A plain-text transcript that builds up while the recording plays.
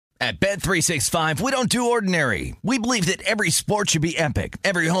At Bet365, we don't do ordinary. We believe that every sport should be epic.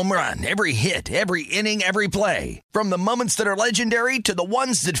 Every home run, every hit, every inning, every play. From the moments that are legendary to the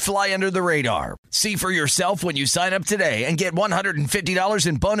ones that fly under the radar. See for yourself when you sign up today and get $150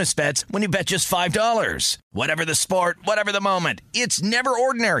 in bonus bets when you bet just $5. Whatever the sport, whatever the moment, it's never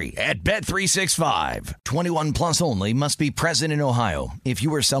ordinary at Bet365. 21 plus only. Must be present in Ohio. If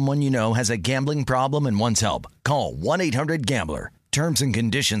you or someone you know has a gambling problem and wants help, call 1-800-GAMBLER. Terms and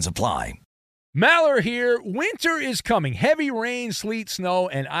conditions apply. Maller here. Winter is coming. Heavy rain, sleet, snow,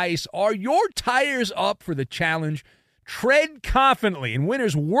 and ice. Are your tires up for the challenge? Tread confidently in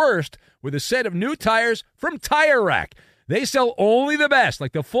winter's worst with a set of new tires from Tire Rack. They sell only the best,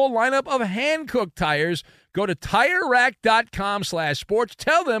 like the full lineup of hand-cooked tires. Go to TireRack.com/sports.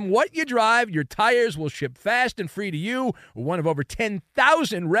 Tell them what you drive. Your tires will ship fast and free to you. One of over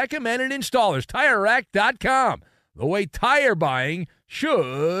 10,000 recommended installers. TireRack.com. The way tire buying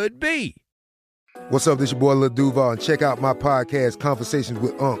should be. What's up, this your boy Lil Duval, and check out my podcast, Conversations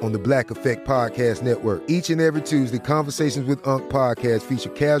with Unc, on the Black Effect Podcast Network. Each and every Tuesday, Conversations with Unc podcast feature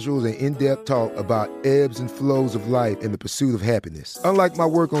casual and in-depth talk about ebbs and flows of life and the pursuit of happiness. Unlike my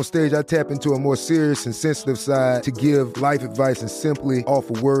work on stage, I tap into a more serious and sensitive side to give life advice and simply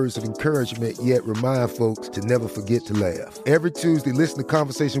offer words of encouragement, yet remind folks to never forget to laugh. Every Tuesday, listen to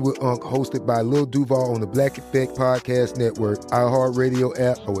Conversation with Unc, hosted by Lil Duval on the Black Effect Podcast Network, iHeartRadio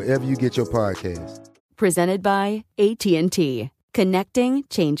app, or wherever you get your podcasts. Presented by AT&T. Connecting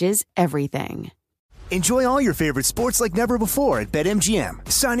changes everything. Enjoy all your favorite sports like never before at BetMGM.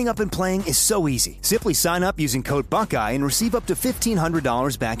 Signing up and playing is so easy. Simply sign up using code Buckeye and receive up to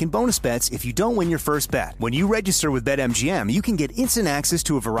 $1,500 back in bonus bets if you don't win your first bet. When you register with BetMGM, you can get instant access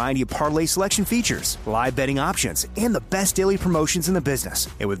to a variety of parlay selection features, live betting options, and the best daily promotions in the business.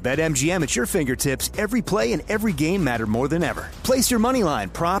 And with BetMGM at your fingertips, every play and every game matter more than ever. Place your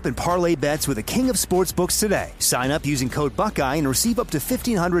moneyline, prop, and parlay bets with the king of sportsbooks today. Sign up using code Buckeye and receive up to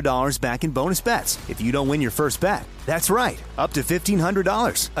 $1,500 back in bonus bets if you don't win your first bet. That's right, up to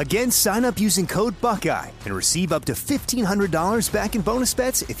 $1,500. Again, sign up using code Buckeye and receive up to $1,500 back in bonus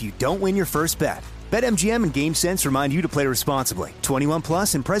bets if you don't win your first bet. BetMGM and GameSense remind you to play responsibly. 21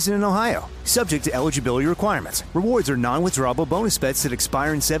 plus and present in Ohio. Subject to eligibility requirements. Rewards are non-withdrawable bonus bets that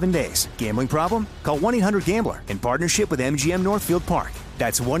expire in 7 days. Gambling problem? Call 1-800-GAMBLER in partnership with MGM Northfield Park.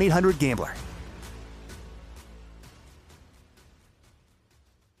 That's 1-800-GAMBLER.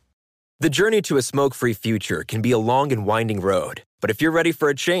 The journey to a smoke-free future can be a long and winding road. But if you're ready for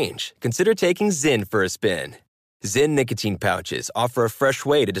a change, consider taking Zyn for a spin. Zyn nicotine pouches offer a fresh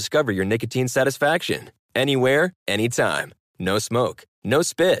way to discover your nicotine satisfaction. Anywhere, anytime. No smoke, no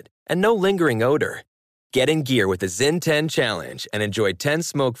spit, and no lingering odor. Get in gear with the Zyn 10 Challenge and enjoy 10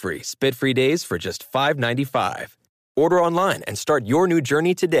 smoke-free, spit-free days for just $5.95. Order online and start your new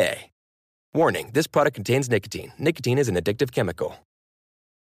journey today. Warning, this product contains nicotine. Nicotine is an addictive chemical.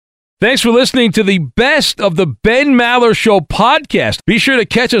 Thanks for listening to the Best of the Ben Maller Show podcast. Be sure to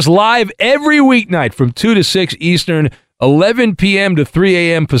catch us live every weeknight from 2 to 6 Eastern, 11 p.m. to 3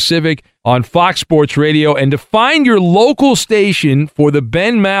 a.m. Pacific on Fox Sports Radio. And to find your local station for the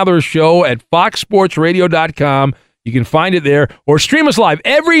Ben Maller Show at foxsportsradio.com, you can find it there, or stream us live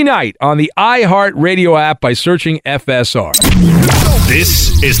every night on the iHeartRadio app by searching FSR.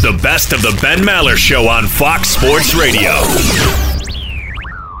 This is the Best of the Ben Maller Show on Fox Sports Radio.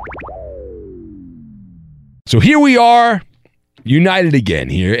 So here we are, united again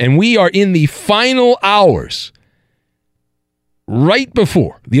here, and we are in the final hours, right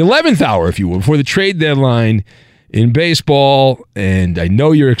before, the 11th hour, if you will, before the trade deadline in baseball, and I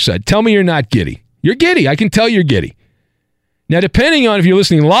know you're excited. Tell me you're not giddy. You're giddy. I can tell you're giddy. Now, depending on if you're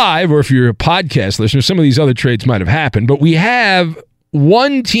listening live or if you're a podcast listener, some of these other trades might have happened, but we have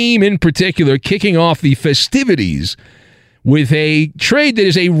one team in particular kicking off the festivities with a trade that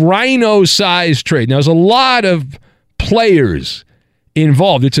is a rhino-sized trade. Now, there's a lot of players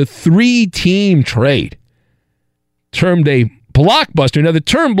involved. It's a 3-team trade, termed a blockbuster. Now, the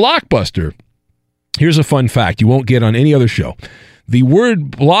term blockbuster, here's a fun fact you won't get on any other show. The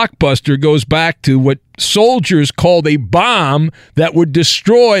word blockbuster goes back to what soldiers called a bomb that would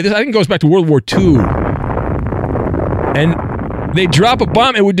destroy, I think it goes back to World War II. And they'd drop a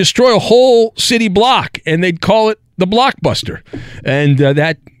bomb, it would destroy a whole city block, and they'd call it the blockbuster. And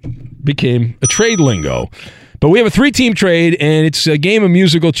that became a trade lingo. But we have a 3-team trade, and it's a game of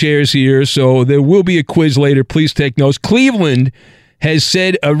musical chairs here, so there will be a quiz later. Please take notes. Cleveland has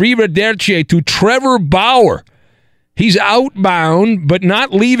said arrivederci to Trevor Bauer. He's outbound, but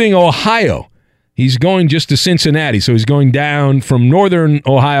not leaving Ohio. He's going just to Cincinnati, so he's going down from northern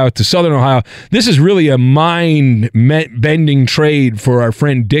Ohio to southern Ohio. This is really a mind-bending trade for our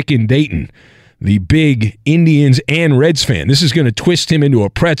friend Dick in Dayton, the big Indians and Reds fan. This is going to twist him into a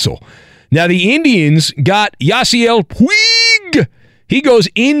pretzel. Now, the Indians got Yasiel Puig. He goes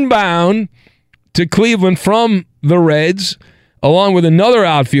inbound to Cleveland from the Reds, along with another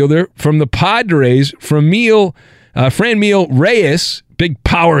outfielder from the Padres, Franmil Reyes, big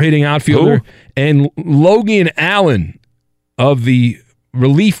power-hitting outfielder, and Logan Allen of the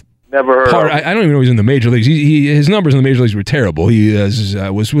relief Never heard part. of him. I don't even know he's in the major leagues. His numbers in the major leagues were terrible. He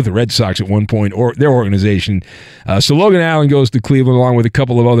was with the Red Sox at one point, or their organization. So Logan Allen goes to Cleveland along with a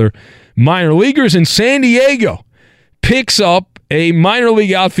couple of other minor leaguers, and San Diego picks up a minor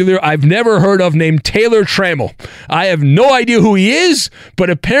league outfielder I've never heard of named Taylor Trammell. I have no idea who he is, but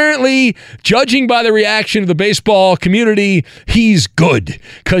apparently, judging by the reaction of the baseball community, he's good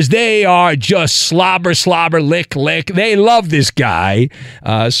because they are just slobber, lick. They love this guy,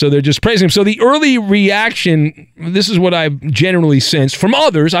 so they're just praising him. So the early reaction, this is what I've generally sensed from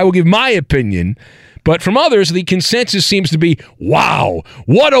others. I will give my opinion. But from others, the consensus seems to be, wow,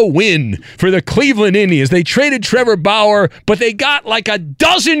 what a win for the Cleveland Indians. They traded Trevor Bauer, but they got like a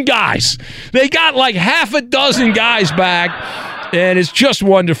dozen guys. They got like half a dozen guys back, and it's just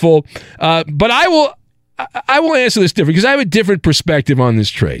wonderful. But I will answer this different because I have a different perspective on this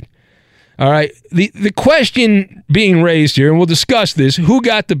trade. All right, the question being raised here, and we'll discuss this, who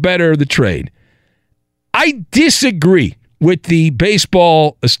got the better of the trade? I disagree with the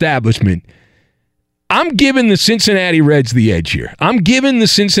baseball establishment. I'm giving the Cincinnati Reds the edge here. I'm giving the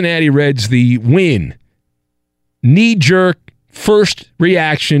Cincinnati Reds the win. Knee-jerk first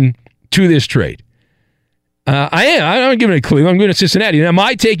reaction to this trade. I am. I'm giving it to Cleveland. I'm giving it to Cincinnati. Now,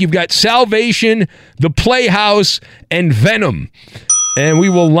 my take, you've got Salvation, the Playhouse, and Venom. And we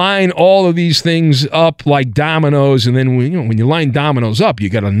will line all of these things up like dominoes. And then when you line dominoes up, you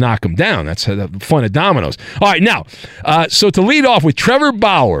got to knock them down. That's the fun of dominoes. All right, now, so to lead off with Trevor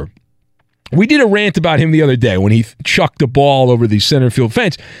Bauer, we did a rant about him the other day when he chucked the ball over the center field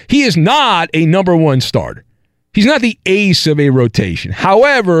fence. He is not a number one starter. He's not the ace of a rotation.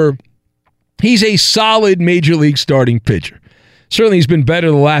 However, he's a solid major league starting pitcher. Certainly he's been better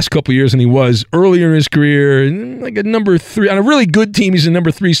the last couple of years than he was earlier in his career. Like a number 3. On a really good team, he's a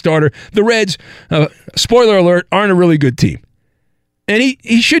number 3 starter. The Reds, spoiler alert, aren't a really good team. And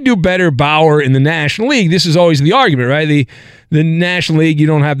he should do better, Bauer, in the National League. This is always the argument, right? The National League, you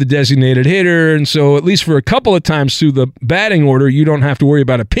don't have the designated hitter, and so at least for a couple of times through the batting order, you don't have to worry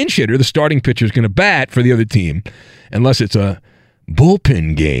about a pinch hitter. The starting pitcher is going to bat for the other team, unless it's a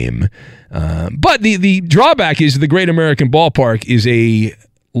bullpen game. But the drawback is the Great American Ballpark is a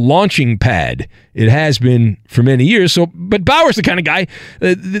launching pad. It has been for many years. But Bauer's the kind of guy,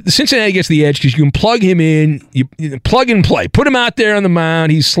 the Cincinnati gets the edge because you can plug him in, you plug and play. Put him out there on the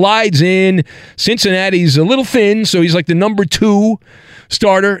mound. He slides in. Cincinnati's a little thin, so he's like the number 2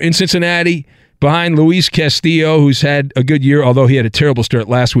 starter in Cincinnati behind Luis Castillo, who's had a good year, although he had a terrible start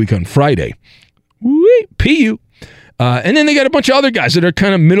last week on Friday. PU. And then they got a bunch of other guys that are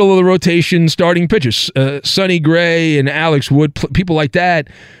kind of middle of the rotation starting pitchers. Sonny Gray and Alex Wood, people like that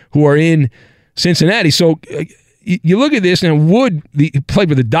who are in Cincinnati. So you look at this, and Wood played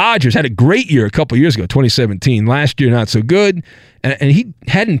with the Dodgers, had a great year a couple years ago, 2017. Last year, not so good. And he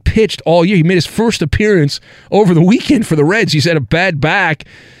hadn't pitched all year. He made his first appearance over the weekend for the Reds. He's had a bad back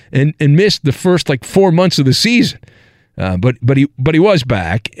and missed the first 4 months of the season. But he was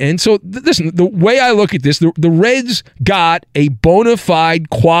back. And so, listen, the way I look at this, the Reds got a bona fide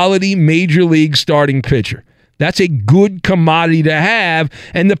quality major league starting pitcher. That's a good commodity to have.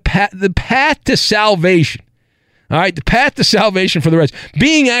 And the path to salvation, all right, the path to salvation for the Reds,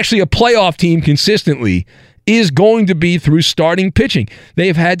 being actually a playoff team consistently, is going to be through starting pitching.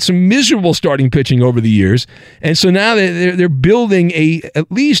 They've had some miserable starting pitching over the years, and so now they're building a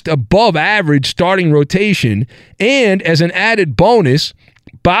at least above average starting rotation. And as an added bonus,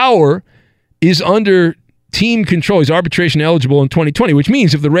 Bauer is under team control. He's arbitration eligible in 2020, which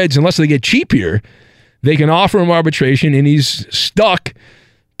means if the Reds, unless they get cheap here, they can offer him arbitration, and he's stuck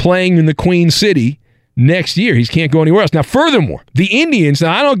playing in the Queen City next year. He can't go anywhere else. Now, furthermore, the Indians,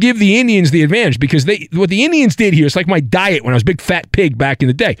 now I don't give the Indians the advantage because what the Indians did here, it's like my diet when I was a big fat pig back in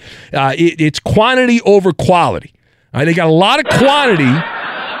the day. It's quantity over quality. All right, they got a lot of quantity.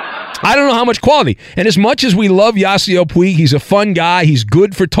 I don't know how much quality. And as much as we love Yasiel Puig, he's a fun guy. He's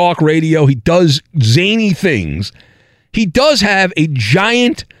good for talk radio. He does zany things. He does have a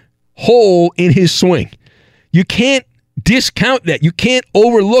giant hole in his swing. You can't discount that. You can't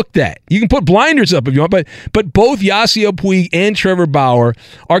overlook that. You can put blinders up if you want, but both Yasiel Puig and Trevor Bauer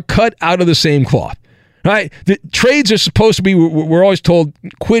are cut out of the same cloth. Right? The trades are supposed to be, we're always told,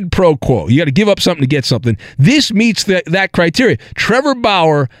 quid pro quo. You got to give up something to get something. This meets that criteria. Trevor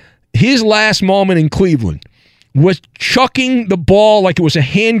Bauer, his last moment in Cleveland, was chucking the ball like it was a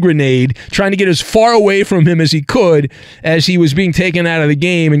hand grenade, trying to get as far away from him as he could as he was being taken out of the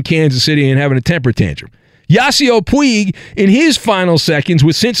game in Kansas City and having a temper tantrum. Yasiel Puig, in his final seconds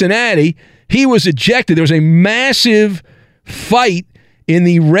with Cincinnati, he was ejected. There was a massive fight in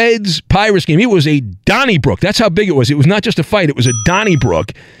the Reds-Pirates game. It was a Donnybrook. That's how big it was. It was not just a fight. It was a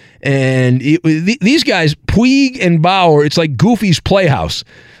Donnybrook. And these guys, Puig and Bauer, it's like Goofy's Playhouse.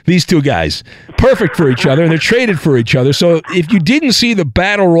 These two guys, perfect for each other, and they're traded for each other. So if you didn't see the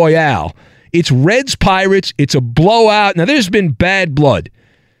Battle Royale, it's Reds-Pirates. It's a blowout. Now, there's been bad blood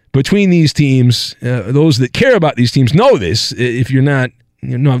between these teams. Those that care about these teams know this. If you're not,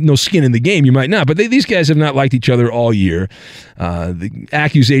 no skin in the game, you might not. But these guys have not liked each other all year. The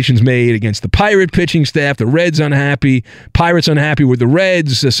accusations made against the Pirate pitching staff, the Reds unhappy, Pirates unhappy with the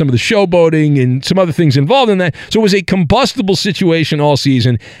Reds, some of the showboating and some other things involved in that. So it was a combustible situation all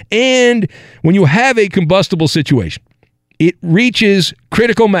season. And when you have a combustible situation, it reaches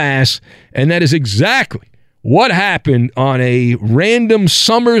critical mass, and that is exactly what happened on a random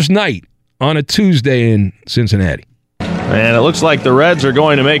summer's night on a Tuesday in Cincinnati. And it looks like the Reds are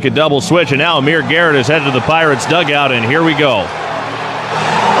going to make a double switch, and now Amir Garrett is headed to the Pirates dugout, and here we go.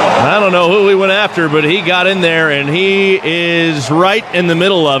 I don't know who he went after, but he got in there, and he is right in the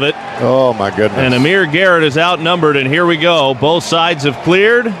middle of it. Oh, my goodness. And Amir Garrett is outnumbered, and here we go. Both sides have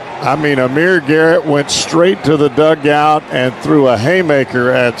cleared. I mean, Amir Garrett went straight to the dugout and threw a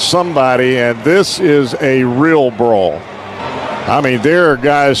haymaker at somebody, and this is a real brawl. I mean, there are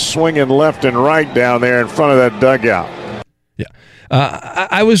guys swinging left and right down there in front of that dugout.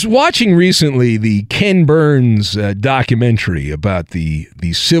 I was watching recently the Ken Burns documentary about the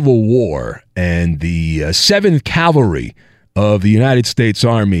Civil War and the 7th Cavalry of the United States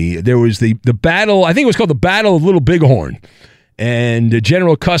Army. There was the battle, I think it was called the Battle of Little Bighorn, and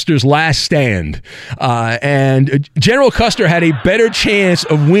General Custer's last stand. And General Custer had a better chance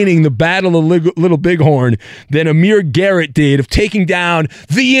of winning the Battle of Little Bighorn than Amir Garrett did of taking down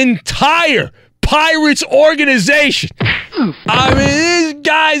the entire Pirates organization. I mean, this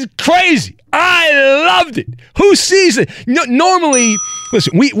guy's crazy. I loved it. Who sees it? Normally,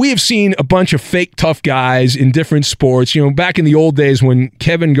 listen, we have seen a bunch of fake tough guys in different sports. You know, back in the old days when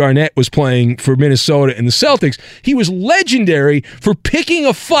Kevin Garnett was playing for Minnesota and the Celtics, he was legendary for picking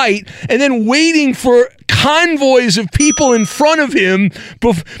a fight and then waiting for convoys of people in front of him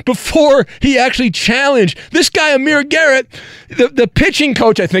before he actually challenged. This guy, Amir Garrett, the pitching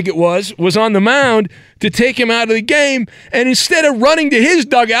coach, I think it was on the mound to take him out of the game, and instead of running to his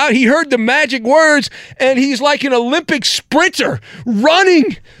dugout, he heard the magic words, and he's like an Olympic sprinter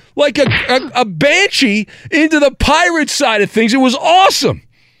running like a banshee into the Pirates side of things. It was awesome.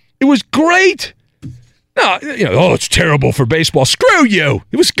 It was great. No, it's terrible for baseball. Screw you.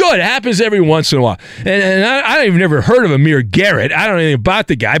 It was good. It happens every once in a while. And I've never heard of Amir Garrett. I don't know anything about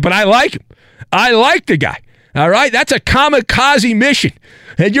the guy, but I like him. I like the guy. All right? That's a kamikaze mission.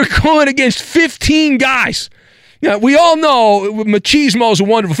 And you're going against 15 guys. We all know machismo is a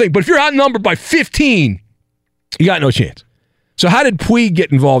wonderful thing, but if you're outnumbered by 15, you got no chance. So how did Puig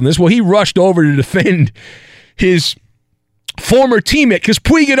get involved in this? Well, he rushed over to defend his former teammate because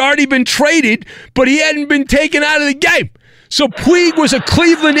Puig had already been traded, but he hadn't been taken out of the game. So Puig was a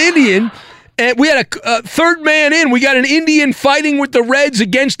Cleveland Indian, and we had a third man in. We got an Indian fighting with the Reds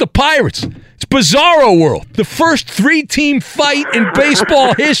against the Pirates. It's Bizarro World, the first 3-team fight in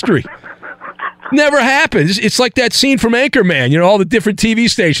baseball history. Never happened. It's like that scene from Anchorman, all the different TV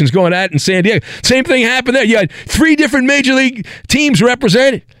stations going at it in San Diego. Same thing happened there. You had 3 different major league teams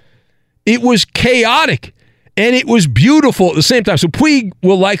represented. It was chaotic. And it was beautiful at the same time. So Puig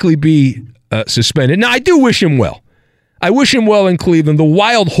will likely be suspended. Now, I do wish him well. I wish him well in Cleveland. The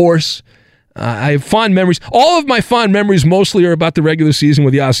wild horse. I have fond memories. All of my fond memories mostly are about the regular season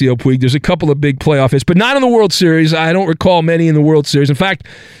with Yasiel Puig. There's a couple of big playoff hits, but not in the World Series. I don't recall many in the World Series. In fact,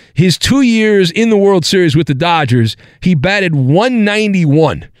 his 2 years in the World Series with the Dodgers, he batted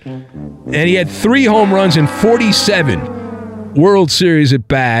 .191. And he had 3 home runs in 47 World Series at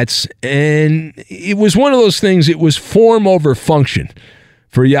bats, and it was one of those things, it was form over function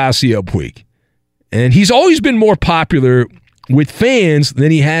for Yasiel Puig. And he's always been more popular with fans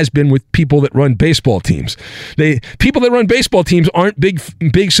than he has been with people that run baseball teams. People that run baseball teams aren't big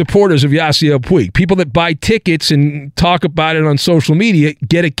supporters of Yasiel Puig. People that buy tickets and talk about it on social media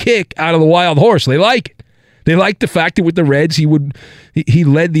get a kick out of the wild horse. They like it. They liked the fact that with the Reds, he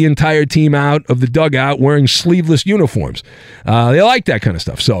led the entire team out of the dugout wearing sleeveless uniforms. They like that kind of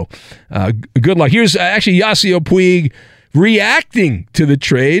stuff. So good luck. Here's actually Yasiel Puig reacting to the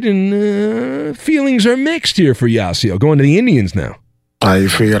trade, and feelings are mixed here for Yasiel, going to the Indians now. I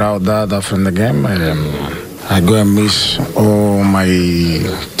figured out that from the game. I go and miss all my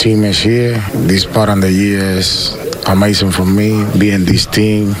teammates here. This part of the year is amazing for me, being this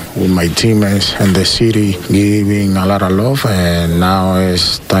team with my teammates and the city, giving a lot of love. And now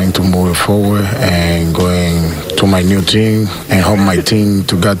it's time to move forward and going to my new team and help my team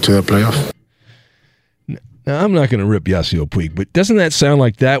to get to the playoff. Now, I'm not going to rip Yasiel Puig, but doesn't that sound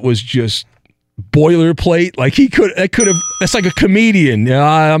like that was just boilerplate? Like that's like a comedian.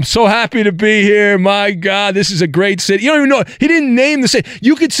 I'm so happy to be here. My God, this is a great city. You don't even know. He didn't name the city.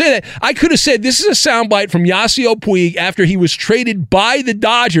 You could say that. I could have said this is a soundbite from Yasiel Puig after he was traded by the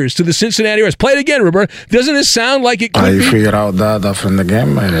Dodgers to the Cincinnati Reds. Play it again, Robert. Doesn't it sound like it could be? I figured out that from the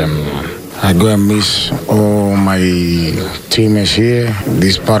game. I go and miss all my teammates here.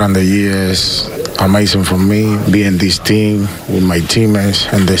 This part of the year is amazing for me, being this team with my teammates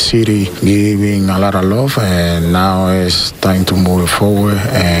and the city, giving a lot of love. And now it's time to move forward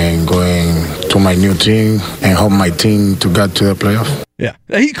and going to my new team and help my team to get to the playoff. Yeah,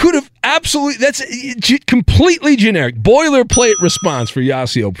 he could have absolutely. That's completely generic boilerplate response for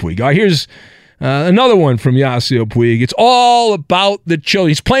Yasiel Puig. All right, here's another one from Yasiel Puig. It's all about the children.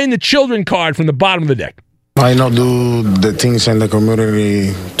 He's playing the children card from the bottom of the deck. I don't do the things in the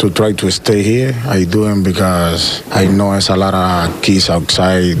community to try to stay here. I do them because I know there's a lot of kids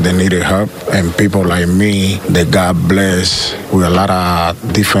outside that need help, and people like me that God bless with a lot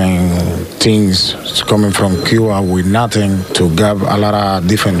of different things coming from Cuba with nothing to get a lot of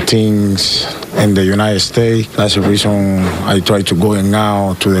different things in the United States. That's the reason I try to go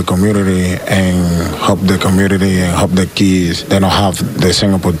now to the community and help the community and help the kids. They don't have the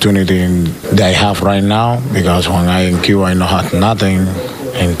same opportunity that I have right now, because when I in Cuba, I don't have nothing.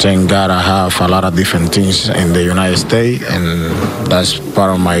 And thank God I have a lot of different things in the United States, and that's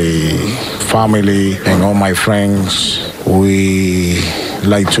part of my family and all my friends. We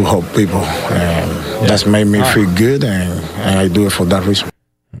like to help people, and that's made me feel good, and I do it for that reason.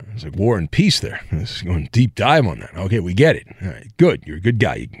 It's like War and Peace there. It's going deep dive on that. Okay, we get it. All right, good. You're a good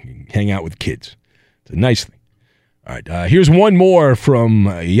guy. You can hang out with kids. It's a nice thing. All right, here's one more from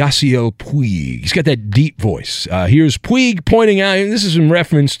Yasiel Puig. He's got that deep voice. Here's Puig pointing out, this is in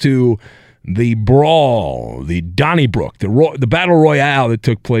reference to the brawl, the Donnybrook, the battle royale that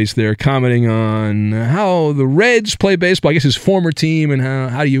took place there, commenting on how the Reds play baseball, I guess his former team, and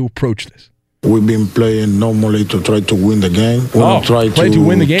how do you approach this? We've been playing normally to try to win the game. We don't try to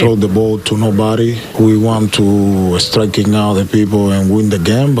win the game. Throw the ball to nobody. We want to striking out the people and win the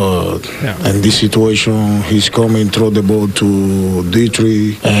game, but in this situation, he's coming, throw the ball to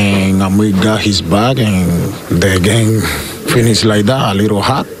Dietrich, and Amir got his back, and the game finished like that, a little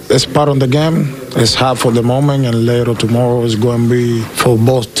hot. It's part of the game. It's hard for the moment, and later tomorrow is going to be for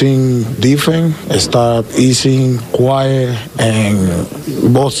both teams different. Start easing, quiet,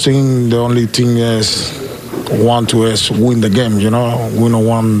 and both teams, the only thing is want to win the game, you know. We don't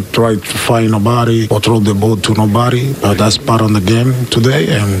want to try to find nobody or throw the ball to nobody. But that's part of the game today,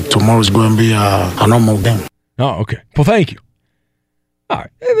 and tomorrow is going to be a normal game. Oh, okay. Well, thank you. All right.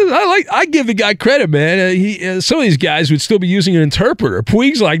 I give the guy credit, man. Some of these guys would still be using an interpreter.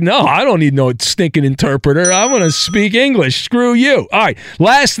 Puig's like, no, I don't need no stinking interpreter. I'm going to speak English. Screw you. All right,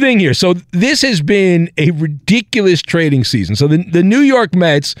 last thing here. So this has been a ridiculous trading season. So the New York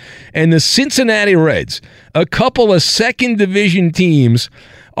Mets and the Cincinnati Reds, a couple of second division teams,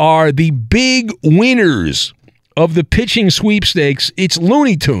 are the big winners of the pitching sweepstakes. It's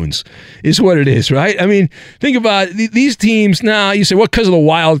Looney Tunes is what it is, right? I mean, think about these teams now. You say, well, because of the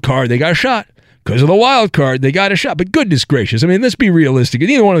wild card, they got a shot. Because of the wild card, they got a shot. But goodness gracious, I mean, let's be realistic.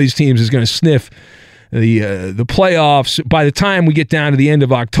 Neither one of these teams is going to sniff the playoffs. By the time we get down to the end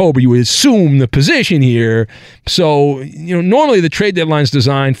of October, you would assume the position here. So, you know, normally the trade deadline is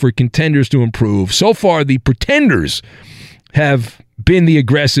designed for contenders to improve. So far, the pretenders have been the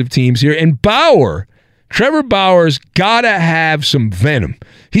aggressive teams here. And Trevor Bauer's got to have some venom.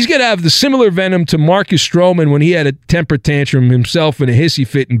 He's got to have the similar venom to Marcus Stroman when he had a temper tantrum himself in a hissy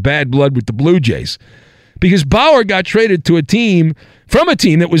fit and bad blood with the Blue Jays. Because Bauer got traded to from a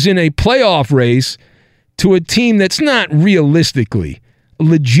team that was in a playoff race to a team that's not realistically a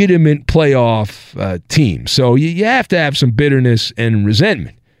legitimate playoff team. So you have to have some bitterness and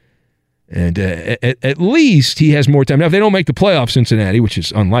resentment. And at least he has more time. Now, if they don't make the playoffs, Cincinnati, which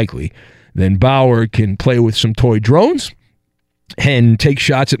is unlikely, then Bauer can play with some toy drones and take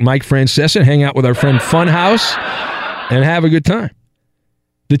shots at Mike Francesa, hang out with our friend Funhouse, and have a good time.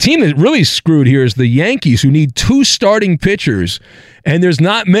 The team that really screwed here is the Yankees, who need 2 starting pitchers, and there's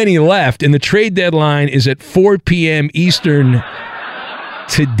not many left, and the trade deadline is at 4 p.m. Eastern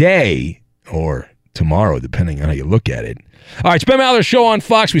today, or tomorrow, depending on how you look at it. All right, it's Ben Maller Show on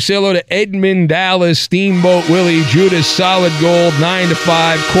Fox. We say hello to Edmund, Dallas, Steamboat Willie, Judas, Solid Gold, 9 to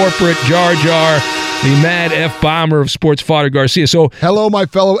 5, Corporate, Jar Jar, the Mad F-Bomber of Sports Fodder Garcia. So, hello, my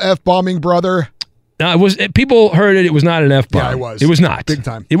fellow F-bombing brother. People heard it. It was not an F-bomb. Yeah, it was. It was not. Big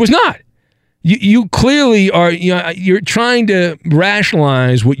time. It was not. You clearly are. You're trying to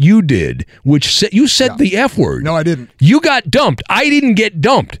rationalize what you did, which you said the F word. No, I didn't. You got dumped. I didn't get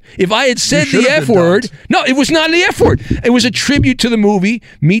dumped. If I had said the F word, no, it was not the F word. It was a tribute to the movie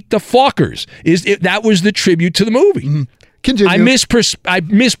Meet the Fockers. That was the tribute to the movie. Mm-hmm. Continue. I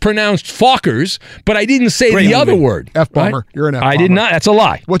mispronounced Fockers, but I didn't say the other word. F-bomber. Right? You're an F-bomber. I did not. That's a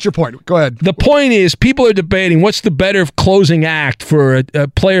lie. What's your point? Go ahead. The point is, people are debating what's the better closing act for a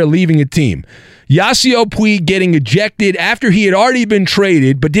player leaving a team. Yasiel Puig getting ejected after he had already been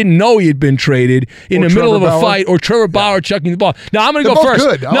traded, but didn't know he had been traded in the middle of a fight, or Trevor Bauer chucking the ball. Now, I'm going to go first.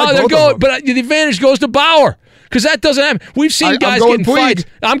 Good. They're good, but the advantage goes to Bauer. Because that doesn't happen. We've seen guys getting fights.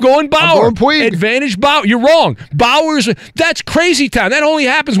 I'm going Bauer. I'm going Puig. Advantage Bauer. You're wrong. that's crazy town. That only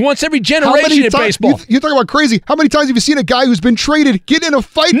happens once every generation in baseball. You're talking about crazy. How many times have you seen a guy who's been traded get in a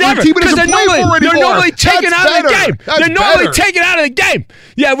fight Never, for a team that doesn't play for anymore? They're normally taken out of the game. They're normally taken out of the game.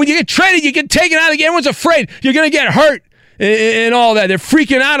 Yeah, when you get traded, you get taken out of the game. Everyone's afraid you're going to get hurt and all that. They're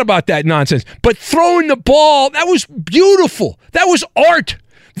freaking out about that nonsense. But throwing the ball, that was beautiful. That was art.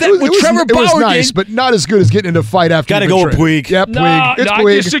 It was nice, but not as good as getting into a fight after. Gotta go with Puig. Yep, Puig. It's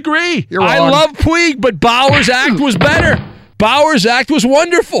Puig. I disagree. You're wrong. I love Puig, but Bauer's act was better. Bauer's act was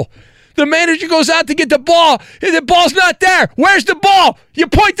wonderful. The manager goes out to get the ball. The ball's not there. Where's the ball? You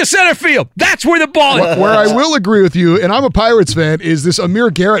point to center field. That's where the ball is. Where I will agree with you, and I'm a Pirates fan, is this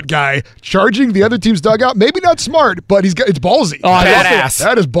Amir Garrett guy charging the other team's dugout. Maybe not smart, but it's ballsy. Oh, badass.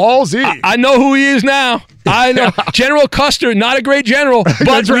 That is ballsy. I know who he is now. I know. General Custer, not a great general,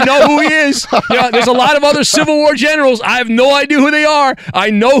 but we know who he is. There's a lot of other Civil War generals. I have no idea who they are. I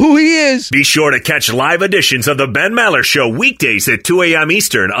know who he is. Be sure to catch live editions of The Ben Maller Show weekdays at 2 a.m.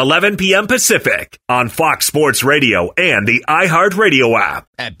 Eastern, 11 p.m. Pacific on Fox Sports Radio and the iHeartRadio app.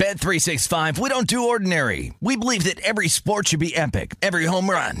 At Bet365, we don't do ordinary. We believe that every sport should be epic. Every home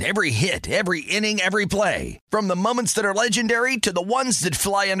run, every hit, every inning, every play. From the moments that are legendary to the ones that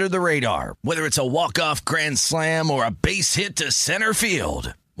fly under the radar. Whether it's a walk-off grand slam or a base hit to center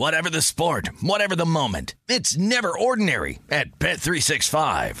field. Whatever the sport, whatever the moment, it's never ordinary at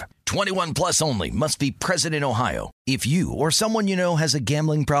Bet365. 21 plus only. Must be present in Ohio. If you or someone you know has a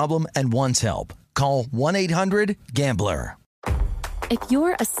gambling problem and wants help, call 1-800-GAMBLER. If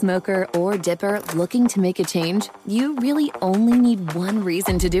you're a smoker or dipper looking to make a change, you really only need one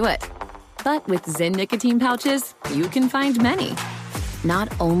reason to do it. But with Zyn nicotine pouches, you can find many.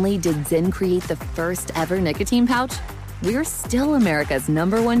 Not only did Zyn create the first ever nicotine pouch, we're still America's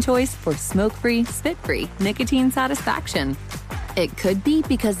 #1 choice for smoke-free, spit-free nicotine satisfaction. It could be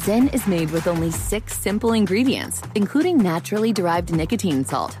because Zyn is made with only 6 simple ingredients, including naturally derived nicotine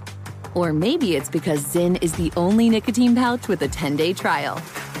salt. Or maybe it's because Zyn is the only nicotine pouch with a 10-day trial.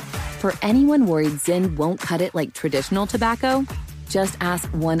 For anyone worried Zyn won't cut it like traditional tobacco, just ask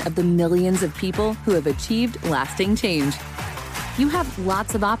one of the millions of people who have achieved lasting change. You have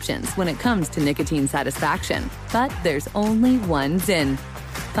lots of options when it comes to nicotine satisfaction, but there's only one Zyn.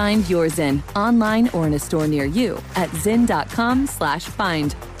 Find your Zyn online or in a store near you at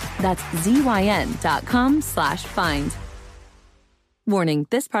zyn.com/find. That's ZYN.com/find. Warning,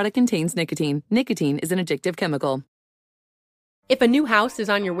 this product contains nicotine. Nicotine is an addictive chemical. If a new house is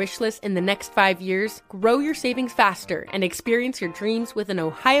on your wish list in the next 5 years, grow your savings faster and experience your dreams with an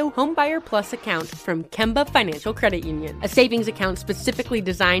Ohio Homebuyer Plus account from Kemba Financial Credit Union. A savings account specifically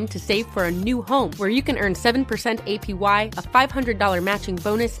designed to save for a new home where you can earn 7% APY, a $500 matching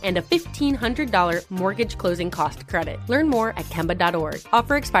bonus, and a $1,500 mortgage closing cost credit. Learn more at Kemba.org.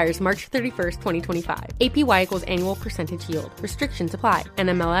 Offer expires March 31st, 2025. APY equals annual percentage yield. Restrictions apply.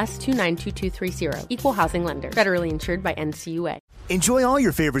 NMLS 292230. Equal housing lender. Federally insured by NCUA. Enjoy all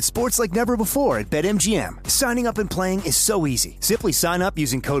your favorite sports like never before at BetMGM. Signing up and playing is so easy. Simply sign up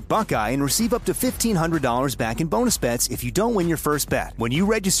using code Buckeye and receive up to $1,500 back in bonus bets if you don't win your first bet. When you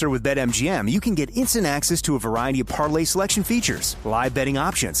register with BetMGM, you can get instant access to a variety of parlay selection features, live betting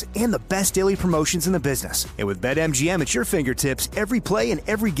options, and the best daily promotions in the business. And with BetMGM at your fingertips, every play and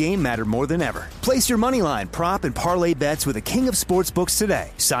every game matter more than ever. Place your moneyline, prop, and parlay bets with the king of sportsbooks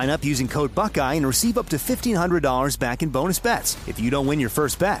today. Sign up using code Buckeye and receive up to $1,500 back in bonus bets. bets if you don't win your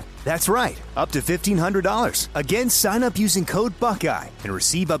first bet. That's right, up to $1,500. Again, sign up using code Buckeye and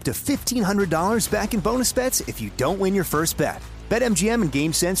receive up to $1,500 back in bonus bets if you don't win your first bet. BetMGM and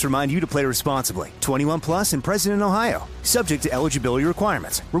GameSense remind you to play responsibly. 21 plus and present in Ohio. Subject to eligibility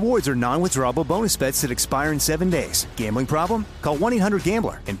requirements. Rewards are non-withdrawable bonus bets that expire in 7 days. Gambling problem? Call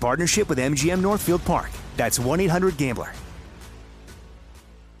 1-800-GAMBLER in partnership with MGM Northfield Park. That's 1-800-GAMBLER.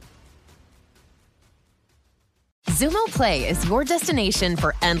 Xumo Play is your destination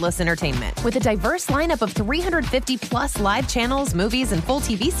for endless entertainment. With a diverse lineup of 350 plus live channels, movies, and full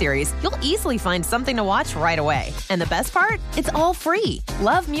TV series, you'll easily find something to watch right away. And the best part? It's all free.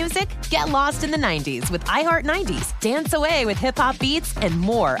 Love music? Get lost in the 90s with iHeart 90s, dance away with hip-hop beats, and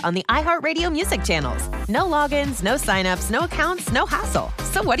more on the iHeartRadio music channels. No logins, no signups, no accounts, no hassle.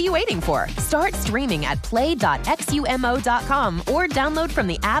 So what are you waiting for? Start streaming at play.xumo.com or download from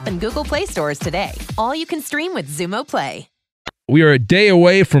the app and Google Play stores today. All you can stream with Xumo Play. We are a day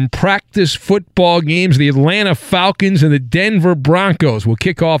away from practice football games. The Atlanta Falcons and the Denver Broncos will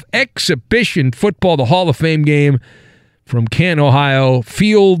kick off exhibition football, the Hall of Fame game from Canton, Ohio,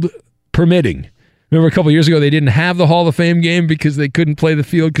 field permitting. Remember a couple of years ago they didn't have the Hall of Fame game because they couldn't play the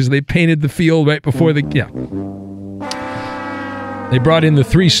field because they painted the field right before the... Yeah. They brought in the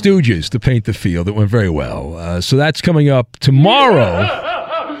Three Stooges to paint the field. It went very well. So that's coming up tomorrow.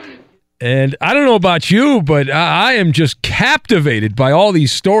 And I don't know about you, but I am just captivated by all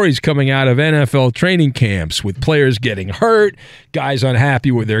these stories coming out of NFL training camps with players getting hurt, guys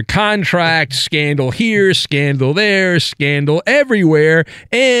unhappy with their contract, scandal here, scandal there, scandal everywhere,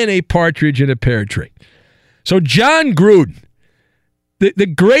 and a partridge in a pear tree. So John Gruden, the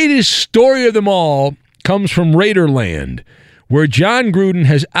greatest story of them all comes from Raiderland, where John Gruden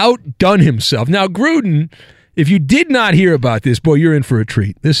has outdone himself. Now, Gruden, if you did not hear about this, boy, you're in for a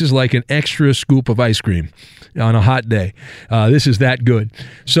treat. This is like an extra scoop of ice cream on a hot day. This is that good.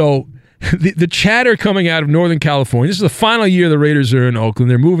 So the chatter coming out of Northern California, this is the final year the Raiders are in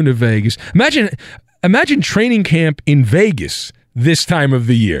Oakland. They're moving to Vegas. Imagine training camp in Vegas this time of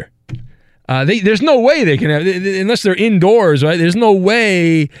the year. There's no way they can have, unless they're indoors, right? There's no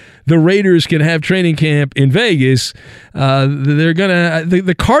way the Raiders can have training camp in Vegas. They're gonna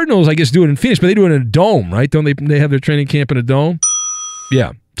the Cardinals, I guess, do it in Phoenix, but they do it in a dome, right? Don't they have their training camp in a dome?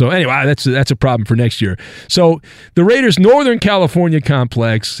 Yeah. So anyway, that's a problem for next year. So the Raiders' Northern California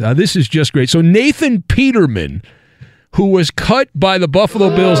complex. This is just great. So Nathan Peterman, who was cut by the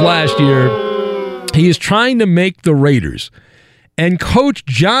Buffalo Bills last year, he is trying to make the Raiders, and Coach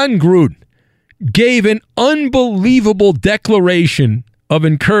John Gruden gave an unbelievable declaration of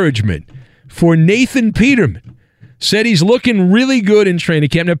encouragement for Nathan Peterman. Said he's looking really good in training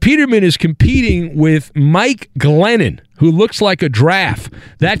camp. Now, Peterman is competing with Mike Glennon, who looks like a giraffe.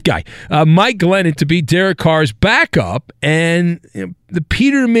 That guy. Mike Glennon to be Derek Carr's backup. And the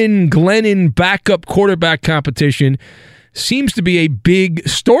Peterman-Glennon backup quarterback competition seems to be a big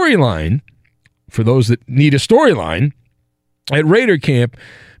storyline for those that need a storyline at Raider camp.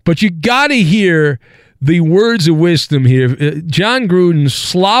 But you got to hear the words of wisdom here. John Gruden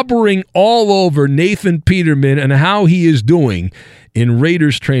slobbering all over Nathan Peterman and how he is doing in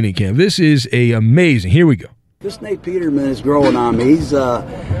Raiders training camp. This is amazing. Here we go. This Nate Peterman is growing on me.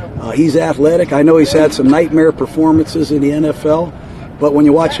 He's athletic. I know he's had some nightmare performances in the NFL, but when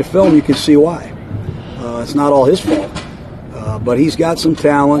you watch the film, you can see why. It's not all his fault. But he's got some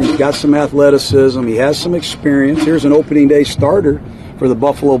talent. He's got some athleticism. He has some experience. Here's an opening day starter for the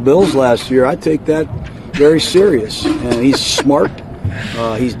Buffalo Bills last year. I take that very serious. And he's smart.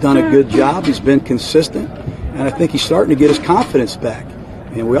 He's done a good job. He's been consistent. And I think he's starting to get his confidence back.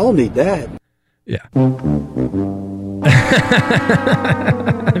 And we all need that. Yeah. I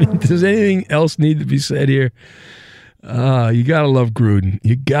mean, does anything else need to be said here? You got to love Gruden.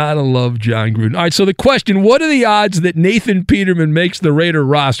 You got to love John Gruden. All right, so the question, what are the odds that Nathan Peterman makes the Raider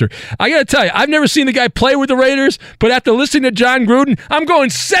roster? I got to tell you, I've never seen the guy play with the Raiders, but after listening to John Gruden, I'm going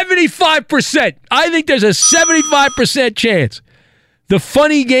 75%. I think there's a 75% chance. The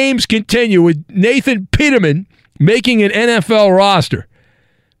funny games continue with Nathan Peterman making an NFL roster.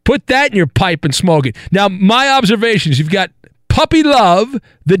 Put that in your pipe and smoke it. Now, my observations, you've got Puppy Love,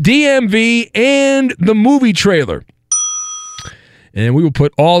 the DMV, and the movie trailer. And we will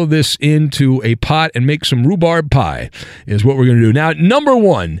put all of this into a pot and make some rhubarb pie is what we're going to do. Now, number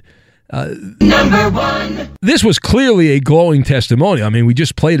one, Number one. This was clearly a glowing testimonial. I mean, we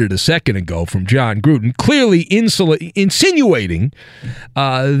just played it a second ago from John Gruden, clearly insinuating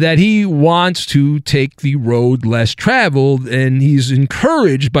that he wants to take the road less traveled, and he's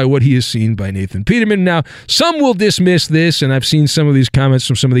encouraged by what he has seen by Nathan Peterman. Now, some will dismiss this, and I've seen some of these comments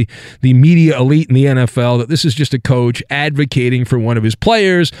from some of the media elite in the NFL, that this is just a coach advocating for one of his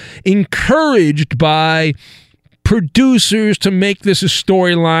players, encouraged by producers to make this a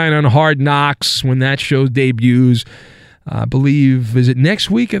storyline on Hard Knocks when that show debuts. I believe, is it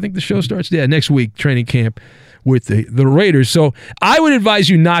next week? I think the show starts. Yeah, next week, training camp with the Raiders. So I would advise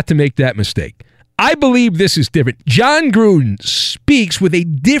you not to make that mistake. I believe this is different. John Gruden speaks with a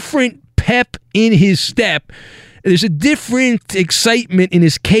different pep in his step. There's a different excitement in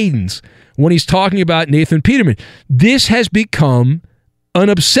his cadence when he's talking about Nathan Peterman. This has become an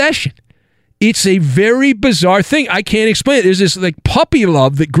obsession. It's a very bizarre thing. I can't explain it. There's this like puppy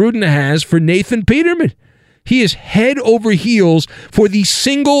love that Gruden has for Nathan Peterman. He is head over heels for the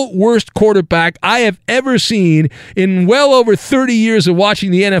single worst quarterback I have ever seen in well over 30 years of watching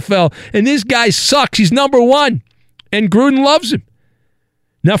the NFL. And this guy sucks. He's number one. And Gruden loves him.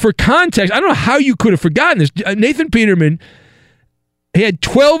 Now, for context, I don't know how you could have forgotten this. Nathan Peterman, he had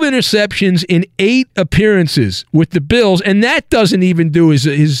 12 interceptions in 8 appearances with the Bills, and that doesn't even do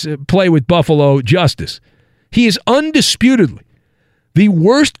his play with Buffalo justice. He is undisputedly the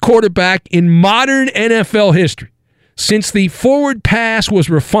worst quarterback in modern NFL history since the forward pass was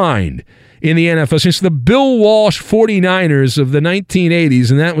refined in the NFL, since the Bill Walsh 49ers of the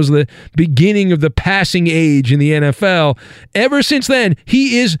 1980s, and that was the beginning of the passing age in the NFL. Ever since then,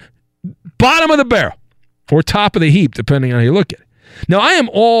 he is bottom of the barrel or top of the heap, depending on how you look at it. Now, I am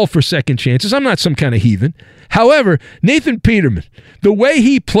all for second chances. I'm not some kind of heathen. However, Nathan Peterman, the way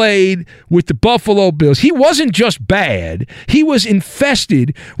he played with the Buffalo Bills, he wasn't just bad. He was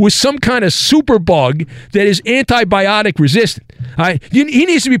infested with some kind of super bug that is antibiotic resistant. He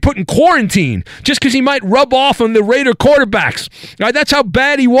needs to be put in quarantine just because he might rub off on the Raider quarterbacks. That's how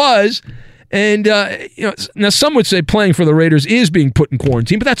bad he was. And now some would say playing for the Raiders is being put in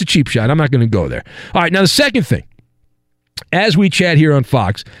quarantine, but that's a cheap shot. I'm not going to go there. All right, now the second thing, as we chat here on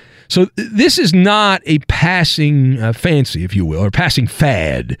Fox, so this is not a passing fancy, if you will, or passing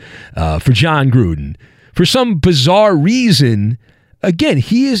fad for John Gruden. For some bizarre reason, again,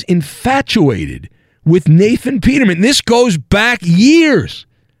 he is infatuated with Nathan Peterman. This goes back years.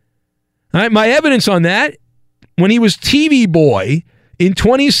 All right, my evidence on that, when he was TV boy in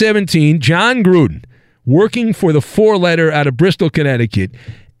 2017, John Gruden, working for the 4-letter out of Bristol, Connecticut,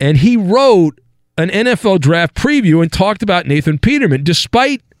 and he wrote an NFL draft preview and talked about Nathan Peterman.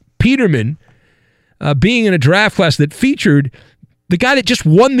 Despite Peterman being in a draft class that featured the guy that just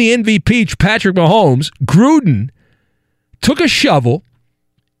won the MVP, Patrick Mahomes, Gruden took a shovel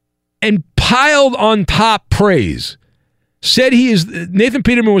and piled on top praise. Said Nathan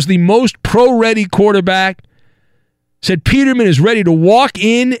Peterman was the most pro-ready quarterback. Said Peterman is ready to walk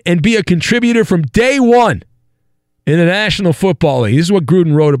in and be a contributor from day one in the National Football League. This is what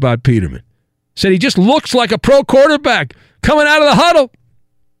Gruden wrote about Peterman. Said he just looks like a pro quarterback coming out of the huddle.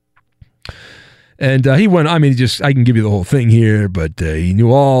 And he went, I can give you the whole thing here, but he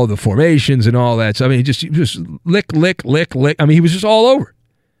knew all the formations and all that. So, he just lick. He was just all over.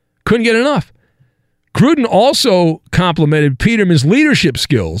 Couldn't get enough. Gruden also complimented Peterman's leadership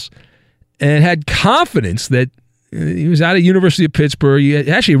skills and had confidence that he was out of University of Pittsburgh.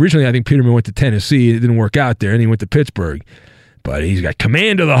 Originally, I think Peterman went to Tennessee. It didn't work out there, and he went to Pittsburgh. But he's got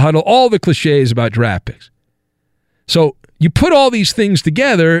command of the huddle, all the cliches about draft picks. So you put all these things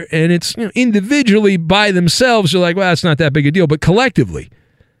together, and it's individually by themselves, you're like, well, it's not that big a deal. But collectively,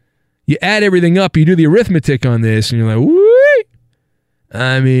 you add everything up, you do the arithmetic on this, and you're like, whoo!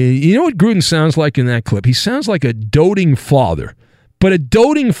 You know what Gruden sounds like in that clip? He sounds like a doting father. But a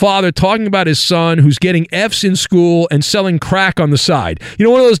doting father talking about his son who's getting F's in school and selling crack on the side. You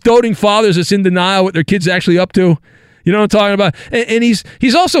know, one of those doting fathers that's in denial what their kid's actually up to? You know what I'm talking about? And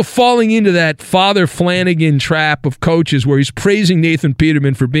he's also falling into that Father Flanagan trap of coaches where he's praising Nathan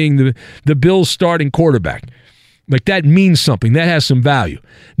Peterman for being the Bills' starting quarterback. Like, that means something. That has some value.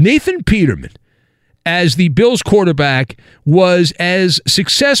 Nathan Peterman, as the Bills' quarterback, was as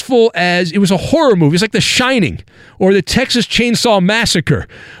successful as, it was a horror movie. It's like The Shining or the Texas Chainsaw Massacre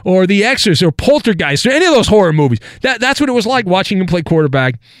or The Exorcist or Poltergeist or any of those horror movies. That's what it was like watching him play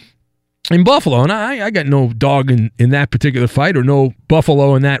quarterback in Buffalo. And I got no dog in that particular fight or no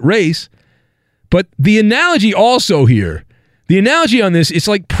Buffalo in that race. But the analogy also here, the analogy on this, it's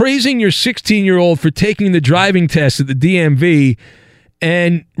like praising your 16-year-old for taking the driving test at the DMV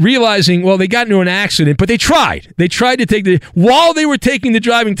and realizing, well, they got into an accident, but they tried. They tried to take while they were taking the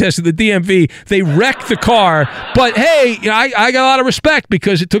driving test at the DMV, they wrecked the car. But hey, I got a lot of respect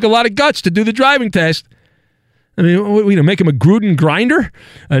because it took a lot of guts to do the driving test. I mean, make him a Gruden grinder?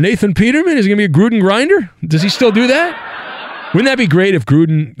 Nathan Peterman is going to be a Gruden grinder? Does he still do that? Wouldn't that be great if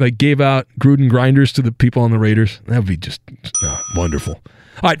Gruden gave out Gruden grinders to the people on the Raiders? That would be just wonderful.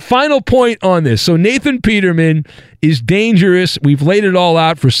 All right, final point on this. So Nathan Peterman is dangerous. We've laid it all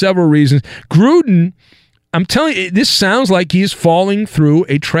out for several reasons. Gruden, I'm telling you, this sounds like he is falling through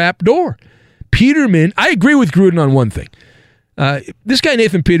a trap door. Peterman, I agree with Gruden on one thing. This guy,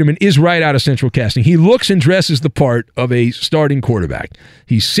 Nathan Peterman, is right out of central casting. He looks and dresses the part of a starting quarterback.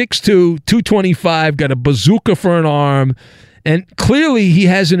 He's 6'2", 225, got a bazooka for an arm, and clearly he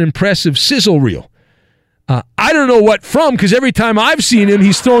has an impressive sizzle reel. I don't know what from, because every time I've seen him,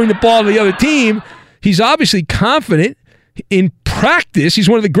 he's throwing the ball to the other team. He's obviously confident in practice. He's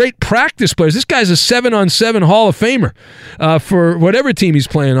one of the great practice players. This guy's a 7-on-7 Hall of Famer for whatever team he's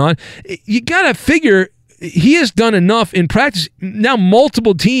playing on. You got to figure he has done enough in practice. Now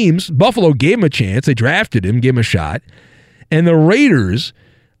multiple teams, Buffalo gave him a chance. They drafted him, gave him a shot. And the Raiders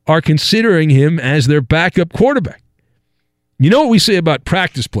are considering him as their backup quarterback. You know what we say about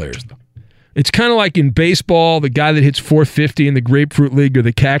practice players, though? It's kind of like in baseball, the guy that hits 450 in the Grapefruit League or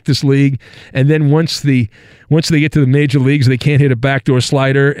the Cactus League, and then once they get to the major leagues, they can't hit a backdoor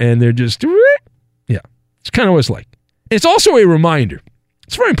slider, and they're just, yeah. It's kind of what it's like. It's also a reminder.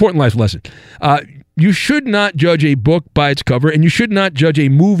 It's a very important life lesson. You should not judge a book by its cover, and you should not judge a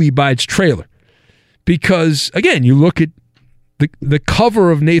movie by its trailer. Because, again, you look at the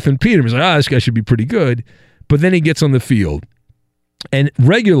cover of Nathan Peterman, it's like, this guy should be pretty good, but then he gets on the field and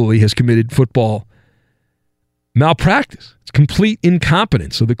regularly has committed football malpractice. It's complete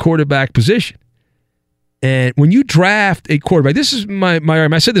incompetence of the quarterback position. And when you draft a quarterback, this is my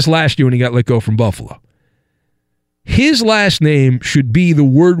argument. I said this last year when he got let go from Buffalo. His last name should be the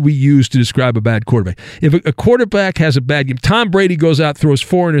word we use to describe a bad quarterback. If a quarterback has a bad game, Tom Brady goes out, throws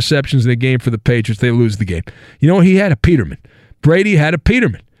 4 interceptions in the game for the Patriots, they lose the game. You know, he had a Peterman. Brady had a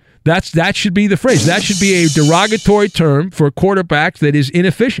Peterman. That should be the phrase. That should be a derogatory term for a quarterback that is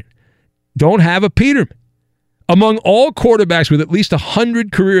inefficient. Don't have a Peterman. Among all quarterbacks with at least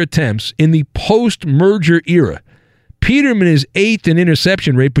 100 career attempts in the post-merger era, Peterman is 8th in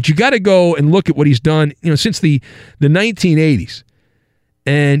interception rate, but you got to go and look at what he's done, since the 1980s.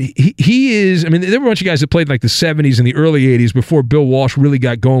 And he is, there were a bunch of guys that played like the 70s and the early 80s before Bill Walsh really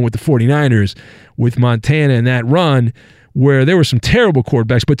got going with the 49ers with Montana and that run, where there were some terrible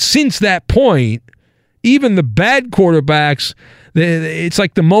quarterbacks. But since that point, even the bad quarterbacks, it's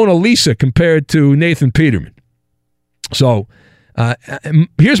like the Mona Lisa compared to Nathan Peterman. So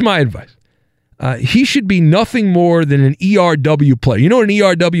here's my advice. He should be nothing more than an ERW player. You know what an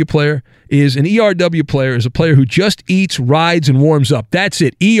ERW player is? An ERW player is a player who just eats, rides, and warms up. That's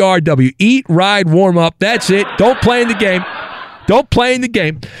it. ERW. Eat, ride, warm up. That's it. Don't play in the game. Don't play in the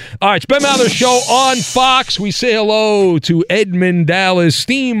game. All right, it's Ben Maller Show on Fox. We say hello to Edmund Dallas,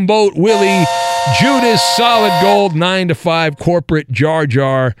 Steamboat Willie, Judas Solid Gold, 9 to 5 corporate Jar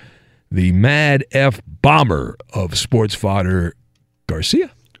Jar, the Mad F Bomber of Sports Fodder,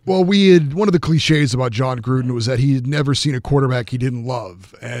 Garcia. Well, one of the cliches about John Gruden was that he had never seen a quarterback he didn't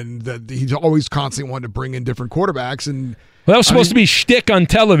love, and that he's always constantly wanted to bring in different quarterbacks. And that was supposed to be shtick on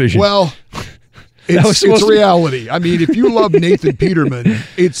television. Well, it's reality. If you love Nathan Peterman,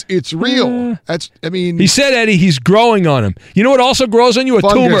 it's real. He said, Eddie, he's growing on him. You know what also grows on you? A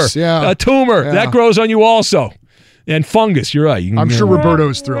fungus, tumor. Yeah. A tumor. Yeah. That grows on you also. And fungus, you're right. I'm sure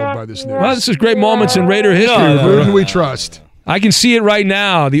Roberto's thrilled by this news. Well, this is great moments in Raider history. Who do we trust? I can see it right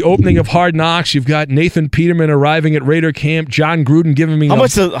now. The opening of Hard Knocks. You've got Nathan Peterman arriving at Raider camp. John Gruden giving me how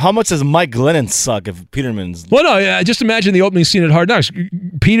much does Mike Glennon suck if Peterman's? Well, no. Just imagine the opening scene at Hard Knocks.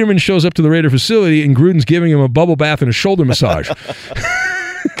 Peterman shows up to the Raider facility, and Gruden's giving him a bubble bath and a shoulder massage.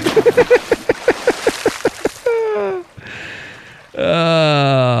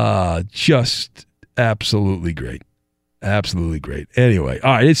 Just absolutely great. Absolutely great. Anyway,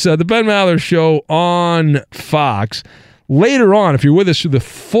 all right. It's the Ben Maller Show on Fox. Later on, if you're with us through the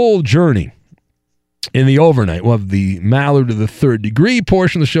full journey in the overnight, we'll have the Maller to the Third Degree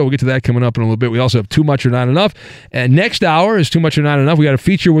portion of the show. We'll get to that coming up in a little bit. We also have Too Much or Not Enough. And next hour is Too Much or Not Enough. We got a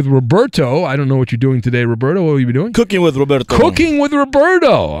feature with Roberto. I don't know what you're doing today, Roberto. What will you be doing? Cooking with Roberto. Cooking with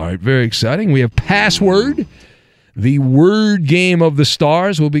Roberto. All right, very exciting. We have Password. The word game of the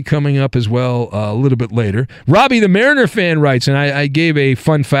stars will be coming up as well a little bit later. Robbie, the Mariner fan, writes, and I gave a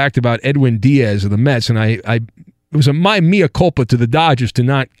fun fact about Edwin Diaz of the Mets, and I it was my mea culpa to the Dodgers to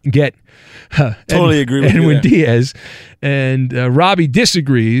not get Totally agree with you Edwin there. Diaz. And Robbie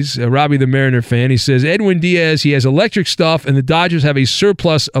disagrees. Robbie, the Mariner fan, he says, Edwin Diaz, he has electric stuff, and the Dodgers have a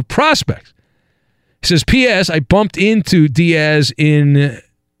surplus of prospects. He says, P.S., I bumped into Diaz in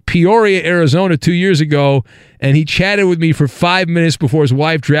Peoria, Arizona 2 years ago, and he chatted with me for 5 minutes before his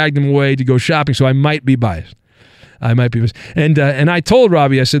wife dragged him away to go shopping, so I might be biased. And I told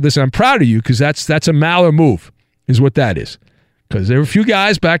Robbie, I said, listen, I'm proud of you because that's a Maller move is what that is. Because there were a few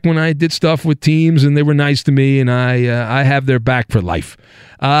guys back when I did stuff with teams and they were nice to me, and I have their back for life.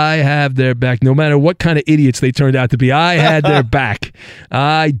 I have their back. No matter what kind of idiots they turned out to be, I had their back.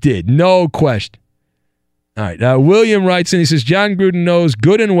 I did. No question. All right. William writes in, he says, John Gruden knows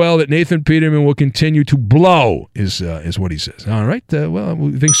good and well that Nathan Peterman will continue to blow, is what he says. All right. Well,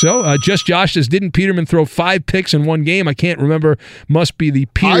 we think so. Just Josh says, didn't Peterman throw 5 picks in one game? I can't remember. Must be the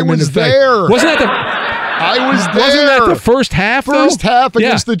Peterman I was effect. there. Wasn't that Wasn't that the first half, though? First half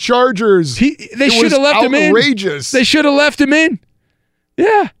against the Chargers. They should have left him in. Outrageous. They should have left him in.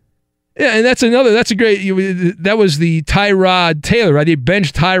 Yeah. Yeah, and that's a great, that was the Tyrod Taylor, right? He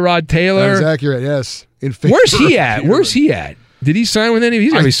benched Tyrod Taylor. That's accurate, yes. Where's he at? Where's he at? Did he sign with any?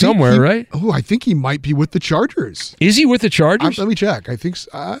 He's got to be somewhere, right? Oh, I think he might be with the Chargers. Is he with the Chargers? Let me check. I think.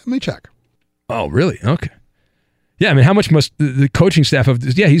 Let me check. Oh, really? Okay. Yeah, I mean, how much must the coaching staff of?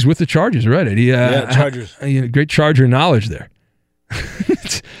 Yeah, he's with the Chargers, right? Chargers. Great Charger knowledge there.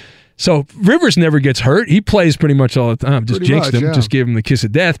 So Rivers never gets hurt. He plays pretty much all the time. Just jinxed him. Yeah. Just gave him the kiss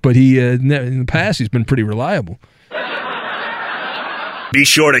of death. But he in the past he's been pretty reliable. Be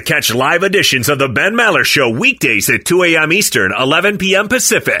sure to catch live editions of the Ben Maller Show weekdays at 2 a.m. Eastern, 11 p.m.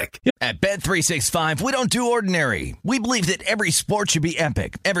 Pacific. At Bet365, we don't do ordinary. We believe that every sport should be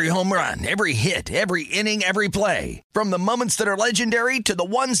epic. Every home run, every hit, every inning, every play. From the moments that are legendary to the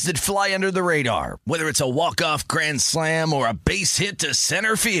ones that fly under the radar. Whether it's a walk-off grand slam or a base hit to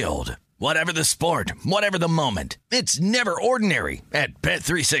center field. Whatever the sport, whatever the moment, it's never ordinary at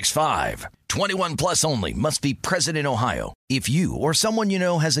Bet365. 21 plus only. Must be present in Ohio. If you or someone you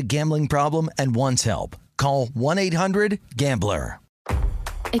know has a gambling problem and wants help, call 1-800-GAMBLER.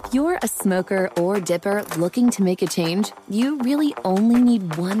 If you're a smoker or dipper looking to make a change, you really only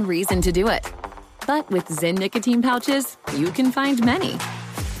need one reason to do it. But with Zyn nicotine pouches, you can find many.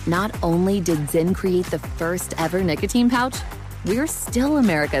 Not only did Zyn create the first ever nicotine pouch, we're still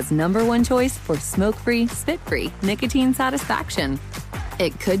America's #1 choice for smoke-free, spit-free nicotine satisfaction.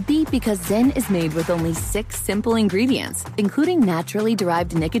 It could be because Zyn is made with only 6 simple ingredients, including naturally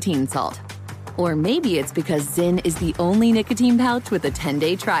derived nicotine salt. Or maybe it's because Zyn is the only nicotine pouch with a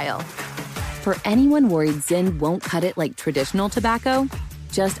 10-day trial. For anyone worried Zyn won't cut it like traditional tobacco,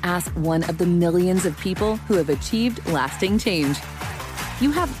 just ask one of the millions of people who have achieved lasting change.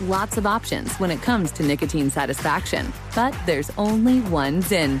 You have lots of options when it comes to nicotine satisfaction, but there's only one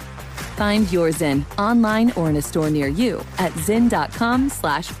Zyn. Find your Zyn online or in a store near you at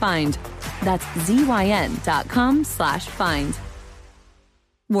zyn.com/find. That's ZYN.com/find.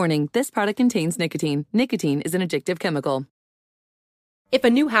 Warning, this product contains nicotine. Nicotine is an addictive chemical. If a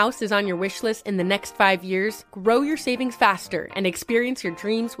new house is on your wish list in the next 5 years, grow your savings faster and experience your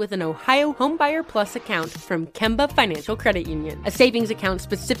dreams with an Ohio Homebuyer Plus account from Kemba Financial Credit Union. A savings account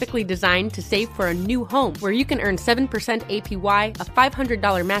specifically designed to save for a new home where you can earn 7% APY, a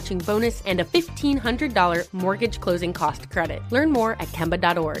 $500 matching bonus, and a $1,500 mortgage closing cost credit. Learn more at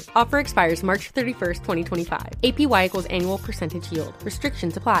Kemba.org. Offer expires March 31st, 2025. APY equals annual percentage yield.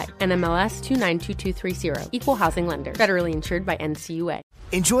 Restrictions apply. NMLS 292230. Equal housing lender. Federally insured by NCUA.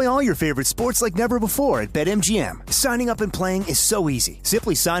 Enjoy all your favorite sports like never before at BetMGM. Signing up and playing is so easy.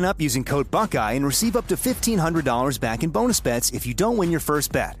 Simply sign up using code Buckeye and receive up to $1,500 back in bonus bets if you don't win your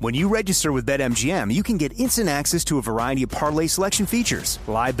first bet. When you register with BetMGM, you can get instant access to a variety of parlay selection features,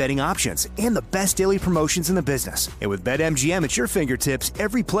 live betting options, and the best daily promotions in the business. And with BetMGM at your fingertips,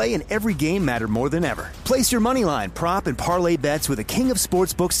 every play and every game matter more than ever. Place your moneyline, prop, and parlay bets with the king of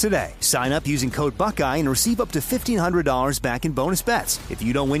sportsbooks today. Sign up using code Buckeye and receive up to $1,500 back in bonus bets if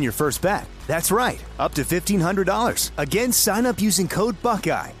you don't win your first bet. That's right, up to $1,500. Again, sign up using code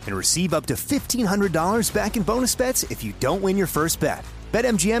Buckeye and receive up to $1,500 back in bonus bets if you don't win your first bet.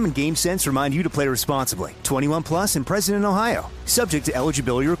 BetMGM and GameSense remind you to play responsibly. 21 plus and present in Ohio. Subject to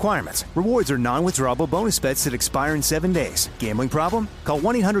eligibility requirements. Rewards are non-withdrawable bonus bets that expire in 7 days. Gambling problem? Call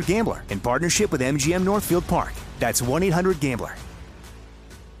 1-800-GAMBLER in partnership with MGM Northfield Park. That's 1-800-GAMBLER.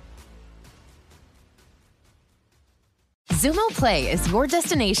 Zumo Play is your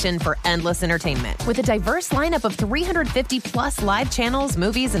destination for endless entertainment. With a diverse lineup of 350 plus live channels,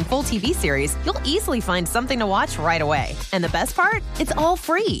 movies, and full TV series, you'll easily find something to watch right away. And the best part? It's all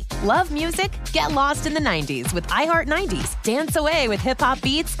free. Love music? Get lost in the 90s with iHeart 90s, dance away with hip-hop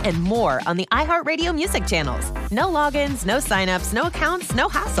beats, and more on the iHeartRadio music channels. No logins, no signups, no accounts, no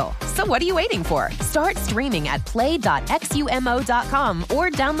hassle. So what are you waiting for? Start streaming at play.xumo.com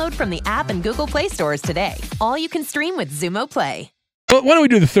or download from the app and Google Play stores today. All you can stream with Zumo Play. Well, why don't we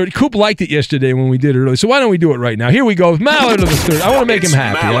do the third? Coop liked it yesterday when we did it early, so why don't we do it right now? Here we go. Maller to the third. I want to make him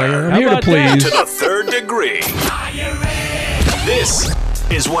happy. I'm here to please. To the third degree. This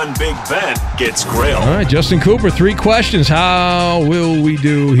is when Big Ben gets grilled. All right, Justin Cooper, 3 questions. How will we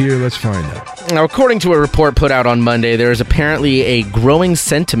do here? Let's find out. Now, according to a report put out on Monday, there is apparently a growing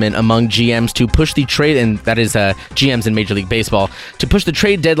sentiment among GMs to push the trade, and that is GMs in Major League Baseball, to push the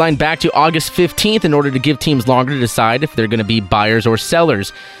trade deadline back to August 15th in order to give teams longer to decide if they're going to be buyers or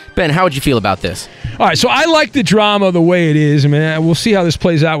sellers. Ben, how would you feel about this? All right, so I like the drama the way it is. I mean, we'll see how this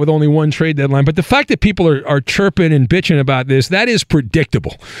plays out with only one trade deadline. But the fact that people are chirping and bitching about this, that is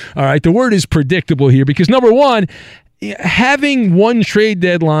predictable. All right, the word is predictable here because, number one, having one trade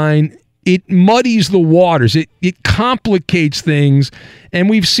deadline, it muddies the waters. It complicates things. And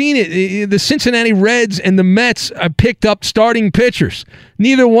we've seen it. The Cincinnati Reds and the Mets have picked up starting pitchers.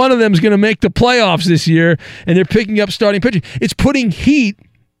 Neither one of them is going to make the playoffs this year, and they're picking up starting pitchers. It's putting heat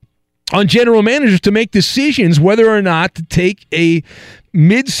on general managers to make decisions whether or not to take a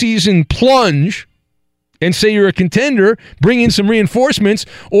midseason plunge and say you're a contender, bring in some reinforcements,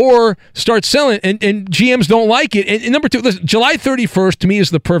 or start selling, and GMs don't like it. And number 2, listen, July 31st to me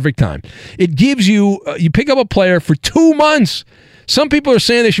is the perfect time. It gives you, you pick up a player for 2 months. Some people are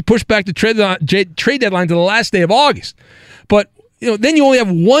saying they should push back the trade deadline to the last day of August. But then you only have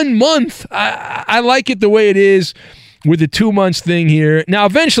 1 month. I like it the way it is, with the 2 months thing here. Now,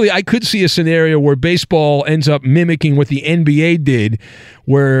 eventually, I could see a scenario where baseball ends up mimicking what the NBA did,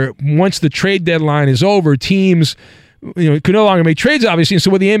 where once the trade deadline is over, teams could no longer make trades, obviously. And so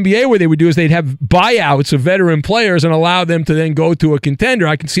what the NBA, where they would do is they'd have buyouts of veteran players and allow them to then go to a contender.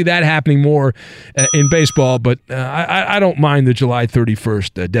 I can see that happening more in baseball, but I don't mind the July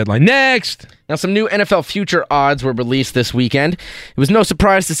 31st deadline. Next! Now, some new NFL future odds were released this weekend. It was no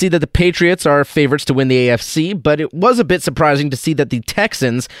surprise to see that the Patriots are favorites to win the AFC, but it was a bit surprising to see that the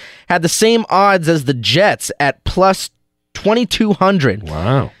Texans had the same odds as the Jets at plus 2,200.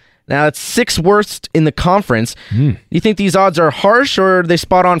 Wow. Now, it's 6th worst in the conference. Do you think these odds are harsh, or are they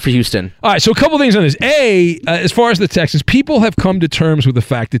spot on for Houston? All right, so a couple things on this. As far as the Texans, people have come to terms with the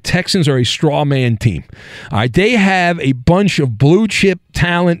fact that Texans are a straw man team. All right, they have a bunch of blue-chip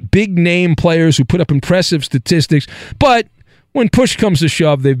talent, big-name players who put up impressive statistics, but when push comes to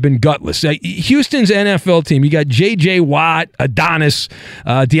shove, they've been gutless. Houston's NFL team, you got J.J. Watt, Adonis,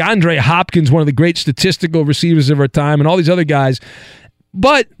 DeAndre Hopkins, one of the great statistical receivers of our time, and all these other guys.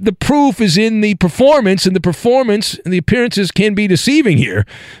 But the proof is in the performance, and the appearances can be deceiving here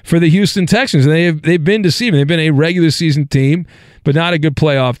for the Houston Texans. They've been deceiving. They've been a regular season team, but not a good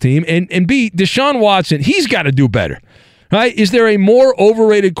playoff team. And B, Deshaun Watson, he's got to do better. Right? Is there a more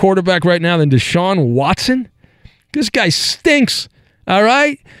overrated quarterback right now than Deshaun Watson? This guy stinks. All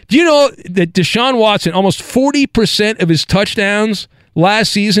right? Do you know that Deshaun Watson, almost 40% of his touchdowns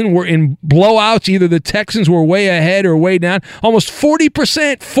last season were in blowouts? Either the Texans were way ahead or way down. Almost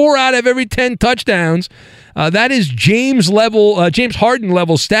 40%, 4 out of every 10 touchdowns. That is James Harden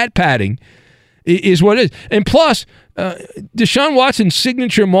level stat padding is what it is. And plus, Deshaun Watson's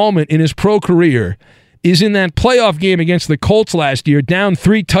signature moment in his pro career is in that playoff game against the Colts last year, down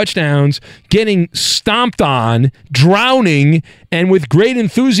 3 touchdowns, getting stomped on, drowning, and with great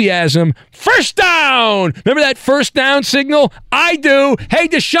enthusiasm, first down! Remember that first down signal? I do. Hey,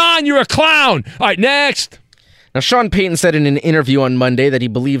 Deshaun, you're a clown. All right, next. Now, Sean Payton said in an interview on Monday that he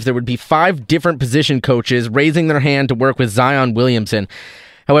believes there would be 5 different position coaches raising their hand to work with Zion Williamson.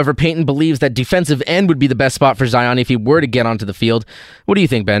 However, Payton believes that defensive end would be the best spot for Zion if he were to get onto the field. What do you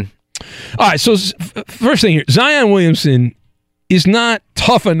think, Ben? All right, so first thing here, Zion Williamson is not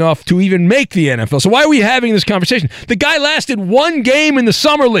tough enough to even make the NFL. So why are we having this conversation? The guy lasted 1 game in the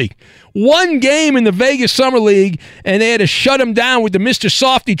Summer League. 1 game in the Vegas Summer League, and they had to shut him down with the Mr.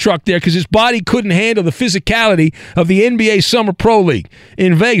 Softy truck there because his body couldn't handle the physicality of the NBA Summer Pro League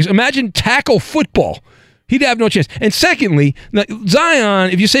in Vegas. Imagine tackle football. He'd have no chance. And secondly,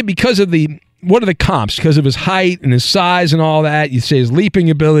 Zion, if you say because of what are the comps? Because of his height and his size and all that, you say his leaping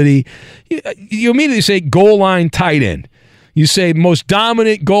ability, you immediately say goal line tight end. You say most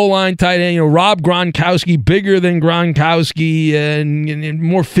dominant goal line tight end, Rob Gronkowski, bigger than Gronkowski and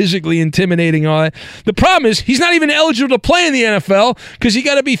more physically intimidating, all that. The problem is he's not even eligible to play in the NFL because you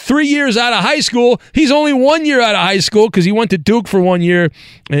got to be 3 years out of high school. He's only 1 year out of high school because he went to Duke for 1 year,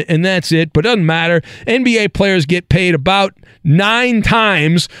 and that's it. But it doesn't matter. NBA players get paid about 9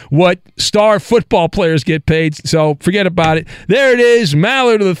 times what star football players get paid, so forget about it. There it is.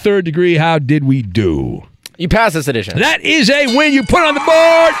 Maller to the third degree. How did we do? You passed this edition. That is a win. You put on the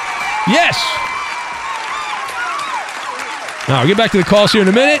board. Yes. Now, I'll get back to the calls here in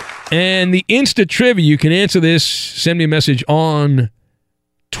a minute. And the Insta Trivia, you can answer this. Send me a message on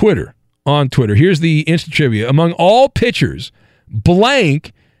Twitter. Here's the Insta Trivia. Among all pitchers,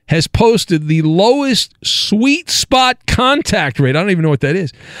 blank has posted the lowest sweet spot contact rate. I don't even know what that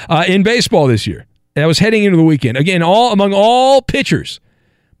is. In baseball this year. That was heading into the weekend. Again, among all pitchers,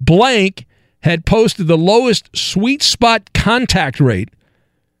 blank had posted the lowest sweet spot contact rate.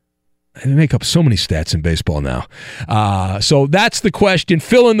 They make up so many stats in baseball now. So that's the question.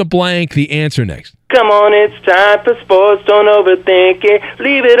 Fill in the blank. The answer next. Come on, it's time for sports. Don't overthink it.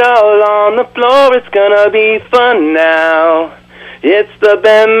 Leave it all on the floor. It's gonna be fun now. It's the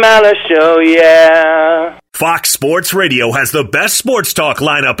Ben Maller Show, yeah. Fox Sports Radio has the best sports talk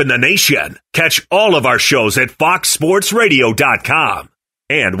lineup in the nation. Catch all of our shows at foxsportsradio.com.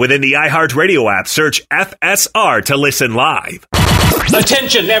 And within the iHeartRadio app, search FSR to listen live.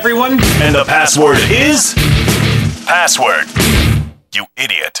 Attention, everyone. And the password is... Password. You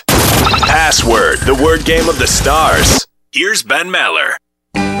idiot. Password, the word game of the stars. Here's Ben Maller.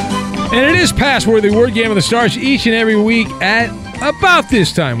 And it is Password, the word game of the stars. Each and every week at about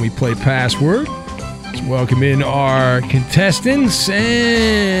this time we play Password. Let's welcome in our contestants.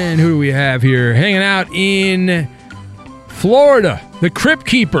 And who do we have here? Hanging out in Florida, the Crypt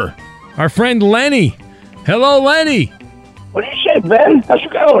Keeper, our friend Lenny. Hello, Lenny. What do you say, Ben? How's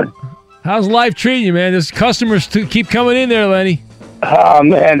it going? How's life treating you, man? There's customers to keep coming in there, Lenny. Oh,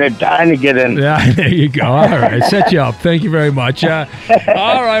 man, they're dying to get in. Yeah, there you go. All right, set you up. Thank you very much. All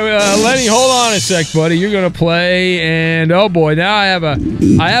right, Lenny, hold on a sec, buddy. You're going to play, and oh boy, now I have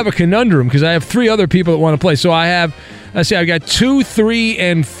a conundrum because I have 3 other people that want to play. So I've got 2, 3,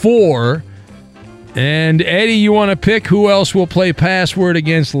 and 4. And Eddie, you want to pick who else will play Password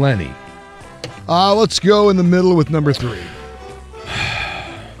against Lenny? Let's go in the middle with number 3.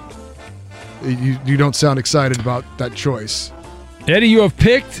 You don't sound excited about that choice. Eddie, you have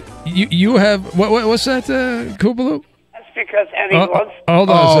picked. You have what's that, Koopaloop? That's because Eddie wants. Hold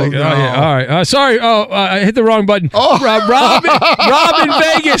on a second. No. Oh, yeah. All right. Sorry. I hit the wrong button. Rob in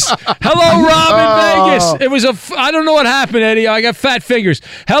Vegas. Hello, Rob in Vegas. It was I don't know what happened, Eddie. I got fat fingers.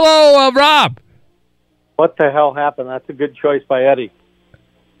 Hello, Rob. What the hell happened? That's a good choice by Eddie.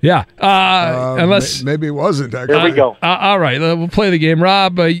 Yeah. Unless maybe it wasn't. Actually. Here we go. All right. We'll play the game.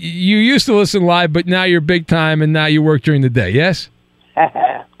 Rob, you used to listen live, but now you're big time, and now you work during the day. Yes.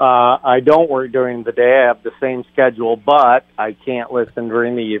 I don't work during the day. I have the same schedule, but I can't listen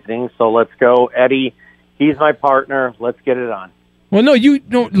during the evening. So let's go, Eddie. He's my partner. Let's get it on. Well, no,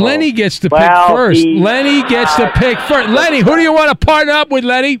 Lenny gets to pick first. Lenny gets to pick first. Lenny, who do you want to partner up with,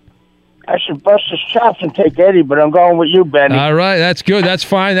 Lenny? I should bust his chops and take Eddie, but I'm going with you, Benny. All right, that's good. That's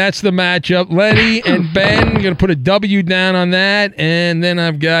fine. That's the matchup. Lenny and Ben, I'm going to put a W down on that. And then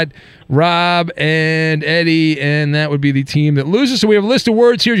I've got Rob and Eddie, and that would be the team that loses. So we have a list of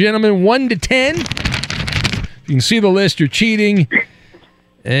words here, gentlemen, 1 to 10. You can see the list. You're cheating.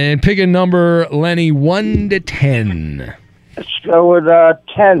 And pick a number, Lenny, 1 to 10. Let's go with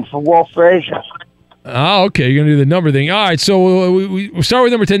 10 for Wolf Frazier. Oh, okay. You're going to do the number thing. All right, so we start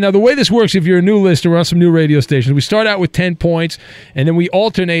with number 10. Now, the way this works, if you're a new listener, we're on some new radio stations. We start out with 10 points, and then we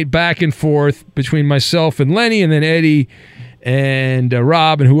alternate back and forth between myself and Lenny, and then Eddie and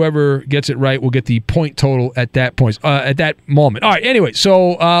Rob, and whoever gets it right will get the point total at that point, at that moment. All right, anyway,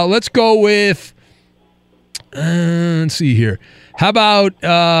 so let's go with, let's see here. How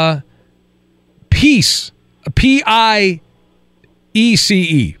about peace? P-I-E-C-E,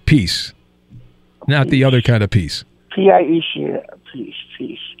 peace. Not the other kind of peace. P-I-E-C, peace.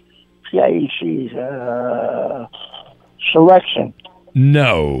 P-I-E-C, selection.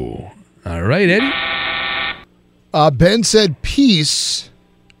 No. All right, Eddie? Ben said peace.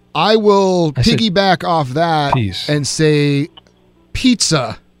 I will piggyback off that and say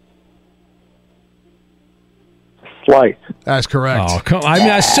pizza. Flight. That's correct. Oh, come on. I mean,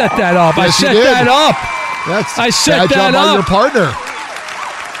 I set that up. Yes, I set that up. I set that up. Your partner.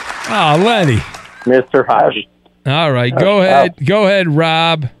 Oh, Lenny. Mr. Hodge. All right, go ahead. Go ahead,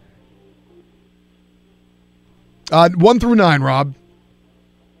 Rob. 1 through 9, Rob.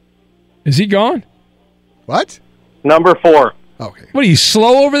 Is he gone? What? Number 4. Okay. What are you,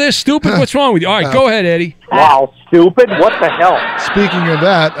 slow over there? Stupid? What's wrong with you? All right, go ahead, Eddie. Wow, stupid. What the hell? Speaking of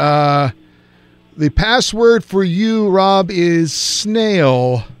that, the password for you, Rob, is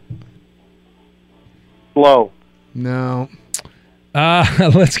snail. Slow. No.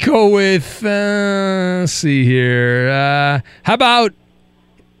 Let's go with, let's see here. How about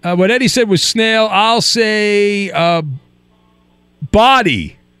what Eddie said was snail? I'll say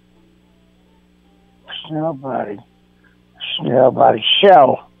body. Snail body. Snail body.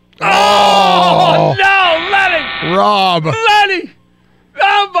 Shell. Oh, no, Lenny! Rob. Lenny!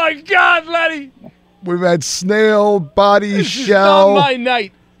 Oh, my God, Lenny! We've had snail, body, This shell. is not my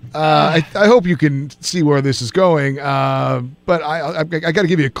night. I hope you can see where this is going, but I got to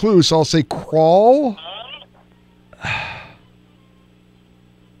give you a clue, so I'll say crawl.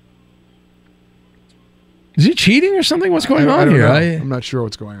 Is he cheating or something? What's going I on don't here? know. I'm not sure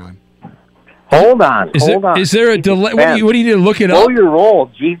what's going on. Hold on. Is there a delay? What do you need to look it Slow up? your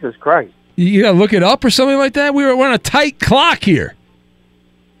roll. Jesus Christ. You got to look it up or something like that? We're on a tight clock here.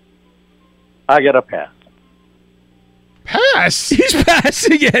 I got a pass. Pass? He's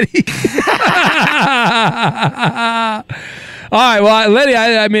passing, Eddie. All right, well, Lenny,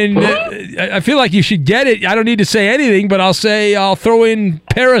 I mean, I feel like you should get it. I don't need to say anything, but I'll throw in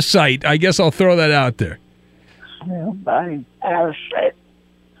parasite. I guess I'll throw that out there. Snail body. Parasite.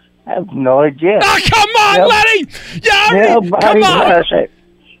 I have no idea. Oh, come on, Snail- Lenny! Yeah, Snail body. come on! Parasite.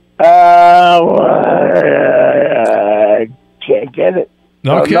 Can't get it.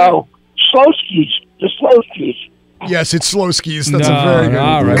 Okay. Oh, no. Slow skis. The slow skis. Yes, it's slow skis. That's No, a very good.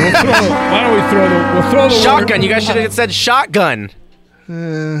 all right. Why don't we throw the Shotgun. You guys should have said shotgun.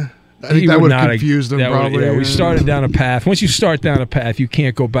 I think that would have confused them probably. We started down a path. Once you start down a path, you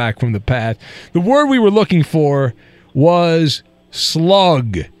can't go back from the path. The word we were looking for was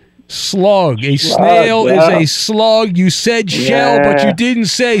slug. Slug. A snail is a slug. You said shell, but you didn't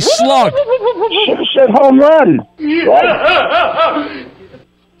say slug. Should have said home run.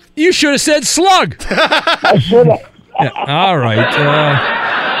 You should have said slug. I should have. Yeah, all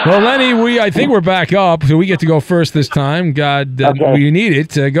right. Well, Lenny, I think we're back up, so we get to go first this time. God, we need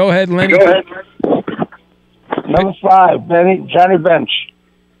it. Go ahead, Lenny. Go ahead. Number 5, Johnny Bench.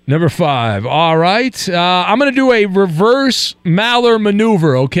 Number 5. All right. I'm going to do a reverse Maller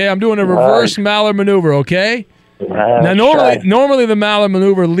maneuver, okay? I'm doing a reverse Maller maneuver, okay? Now, normally the Maller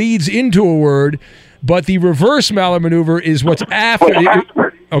maneuver leads into a word, but the reverse Maller maneuver is what's after.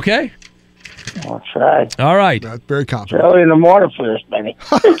 Okay? I'll try. All right. That's very confident. Early in the morning for this, Benny.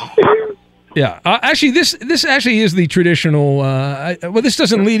 Yeah. Actually, this actually is the traditional. Well, this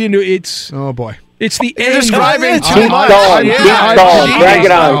doesn't lead into it's. Oh boy. It's the You're end. describing too Keep much. going. Yeah. Keep going. Drag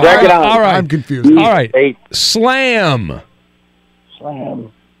it on. Drag it on. All right. I'm confused. All right. Slam.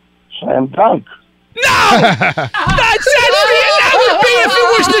 Slam dunk. No! That would be if it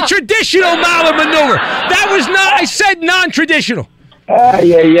was the traditional Maller maneuver. That was not. I said non-traditional.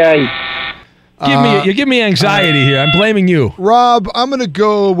 You give me anxiety here. I'm blaming you. Rob, I'm going to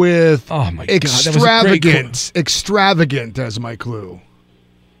go with God, that was a great extravagant. Extravagant as my clue.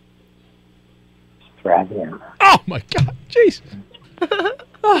 Extravagant. Oh my God, jeez.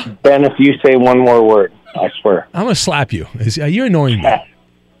 Ben, if you say one more word, I swear. I'm gonna slap you. You're annoying me.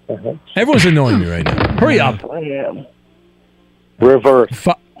 Everyone's annoying me right now. Hurry up. Reverse.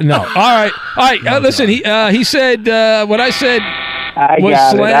 No. All right. Listen. He said what I said. I was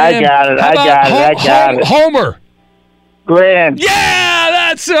got slam. it. How about Homer. Grand. Yeah,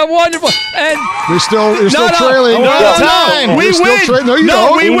 that's wonderful. And You're still trailing. No, we You're win. still tra- no, you no,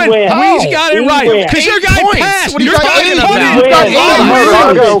 don't. we win. He's got it right because your guy passed. What are you Your talking guy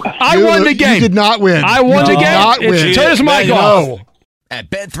about? I won the game. You did not win. I won the You did game. not win. Turns my No. At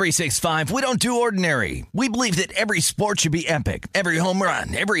Bet365, we don't do ordinary. We believe that every sport should be epic. Every home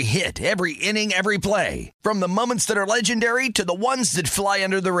run, every hit, every inning, every play. From the moments that are legendary to the ones that fly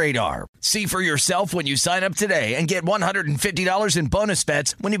under the radar. See for yourself when you sign up today and get $150 in bonus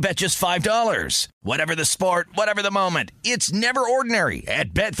bets when you bet just $5. Whatever the sport, whatever the moment, it's never ordinary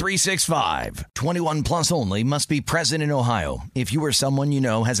at Bet365. 21 plus only. Must be present in Ohio. If you or someone you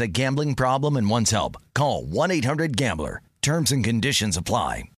know has a gambling problem and wants help, call 1-800-GAMBLER. Terms and conditions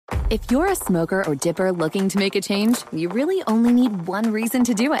apply. If you're a smoker or dipper looking to make a change, you really only need one reason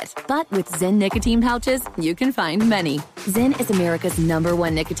to do it. But with Zyn nicotine pouches, you can find many. Zyn is America's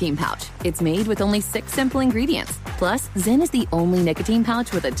 #1 nicotine pouch. It's made with only 6 simple ingredients. Plus, Zyn is the only nicotine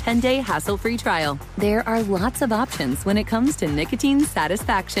pouch with a 10-day hassle-free trial. There are lots of options when it comes to nicotine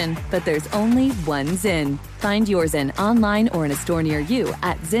satisfaction, but there's only one Zyn. Find your Zyn online or in a store near you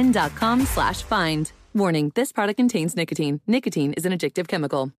at zyn.com/find. Warning, this product contains nicotine. Nicotine is an addictive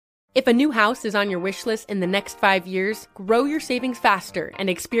chemical. If a new house is on your wish list in the next 5 years, grow your savings faster and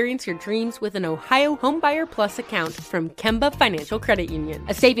experience your dreams with an Ohio Homebuyer Plus account from Kemba Financial Credit Union.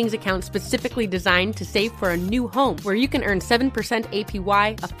 A savings account specifically designed to save for a new home where you can earn 7%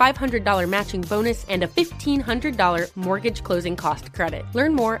 APY, a $500 matching bonus, and a $1,500 mortgage closing cost credit.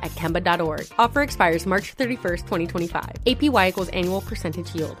 Learn more at Kemba.org. Offer expires March 31st, 2025. APY equals annual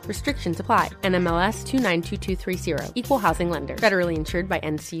percentage yield. Restrictions apply. NMLS 292230. Equal housing lender. Federally insured by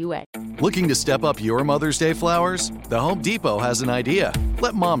NCUA. Looking to step up your Mother's Day flowers? The Home Depot has an idea.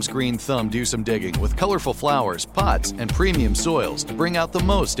 Let Mom's green thumb do some digging with colorful flowers, pots, and premium soils to bring out the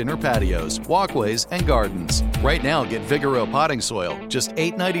most in her patios, walkways, and gardens. Right now, get Vigoro potting soil, just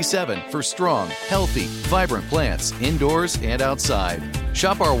 $8.97 for strong, healthy, vibrant plants indoors and outside.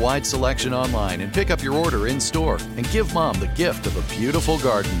 Shop our wide selection online and pick up your order in-store and give Mom the gift of a beautiful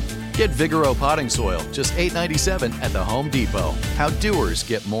garden. Get Vigoro potting soil, just $8.97 at the Home Depot. How doers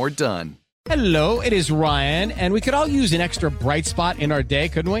get more done. Hello, it is Ryan, and we could all use an extra bright spot in our day,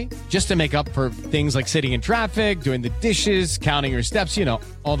 couldn't we? Just to make up for things like sitting in traffic, doing the dishes, counting your steps, you know,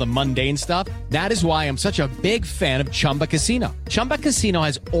 all the mundane stuff. That is why I'm such a big fan of Chumba Casino. Chumba Casino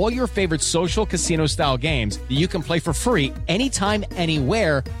has all your favorite social casino-style games that you can play for free anytime,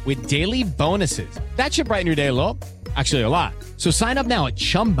 anywhere with daily bonuses. That should brighten your day a little. Actually, a lot. So sign up now at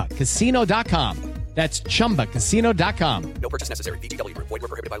ChumbaCasino.com. That's ChumbaCasino.com. No purchase necessary. VGW Group. Void where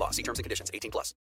prohibited by law. See terms and conditions. 18+.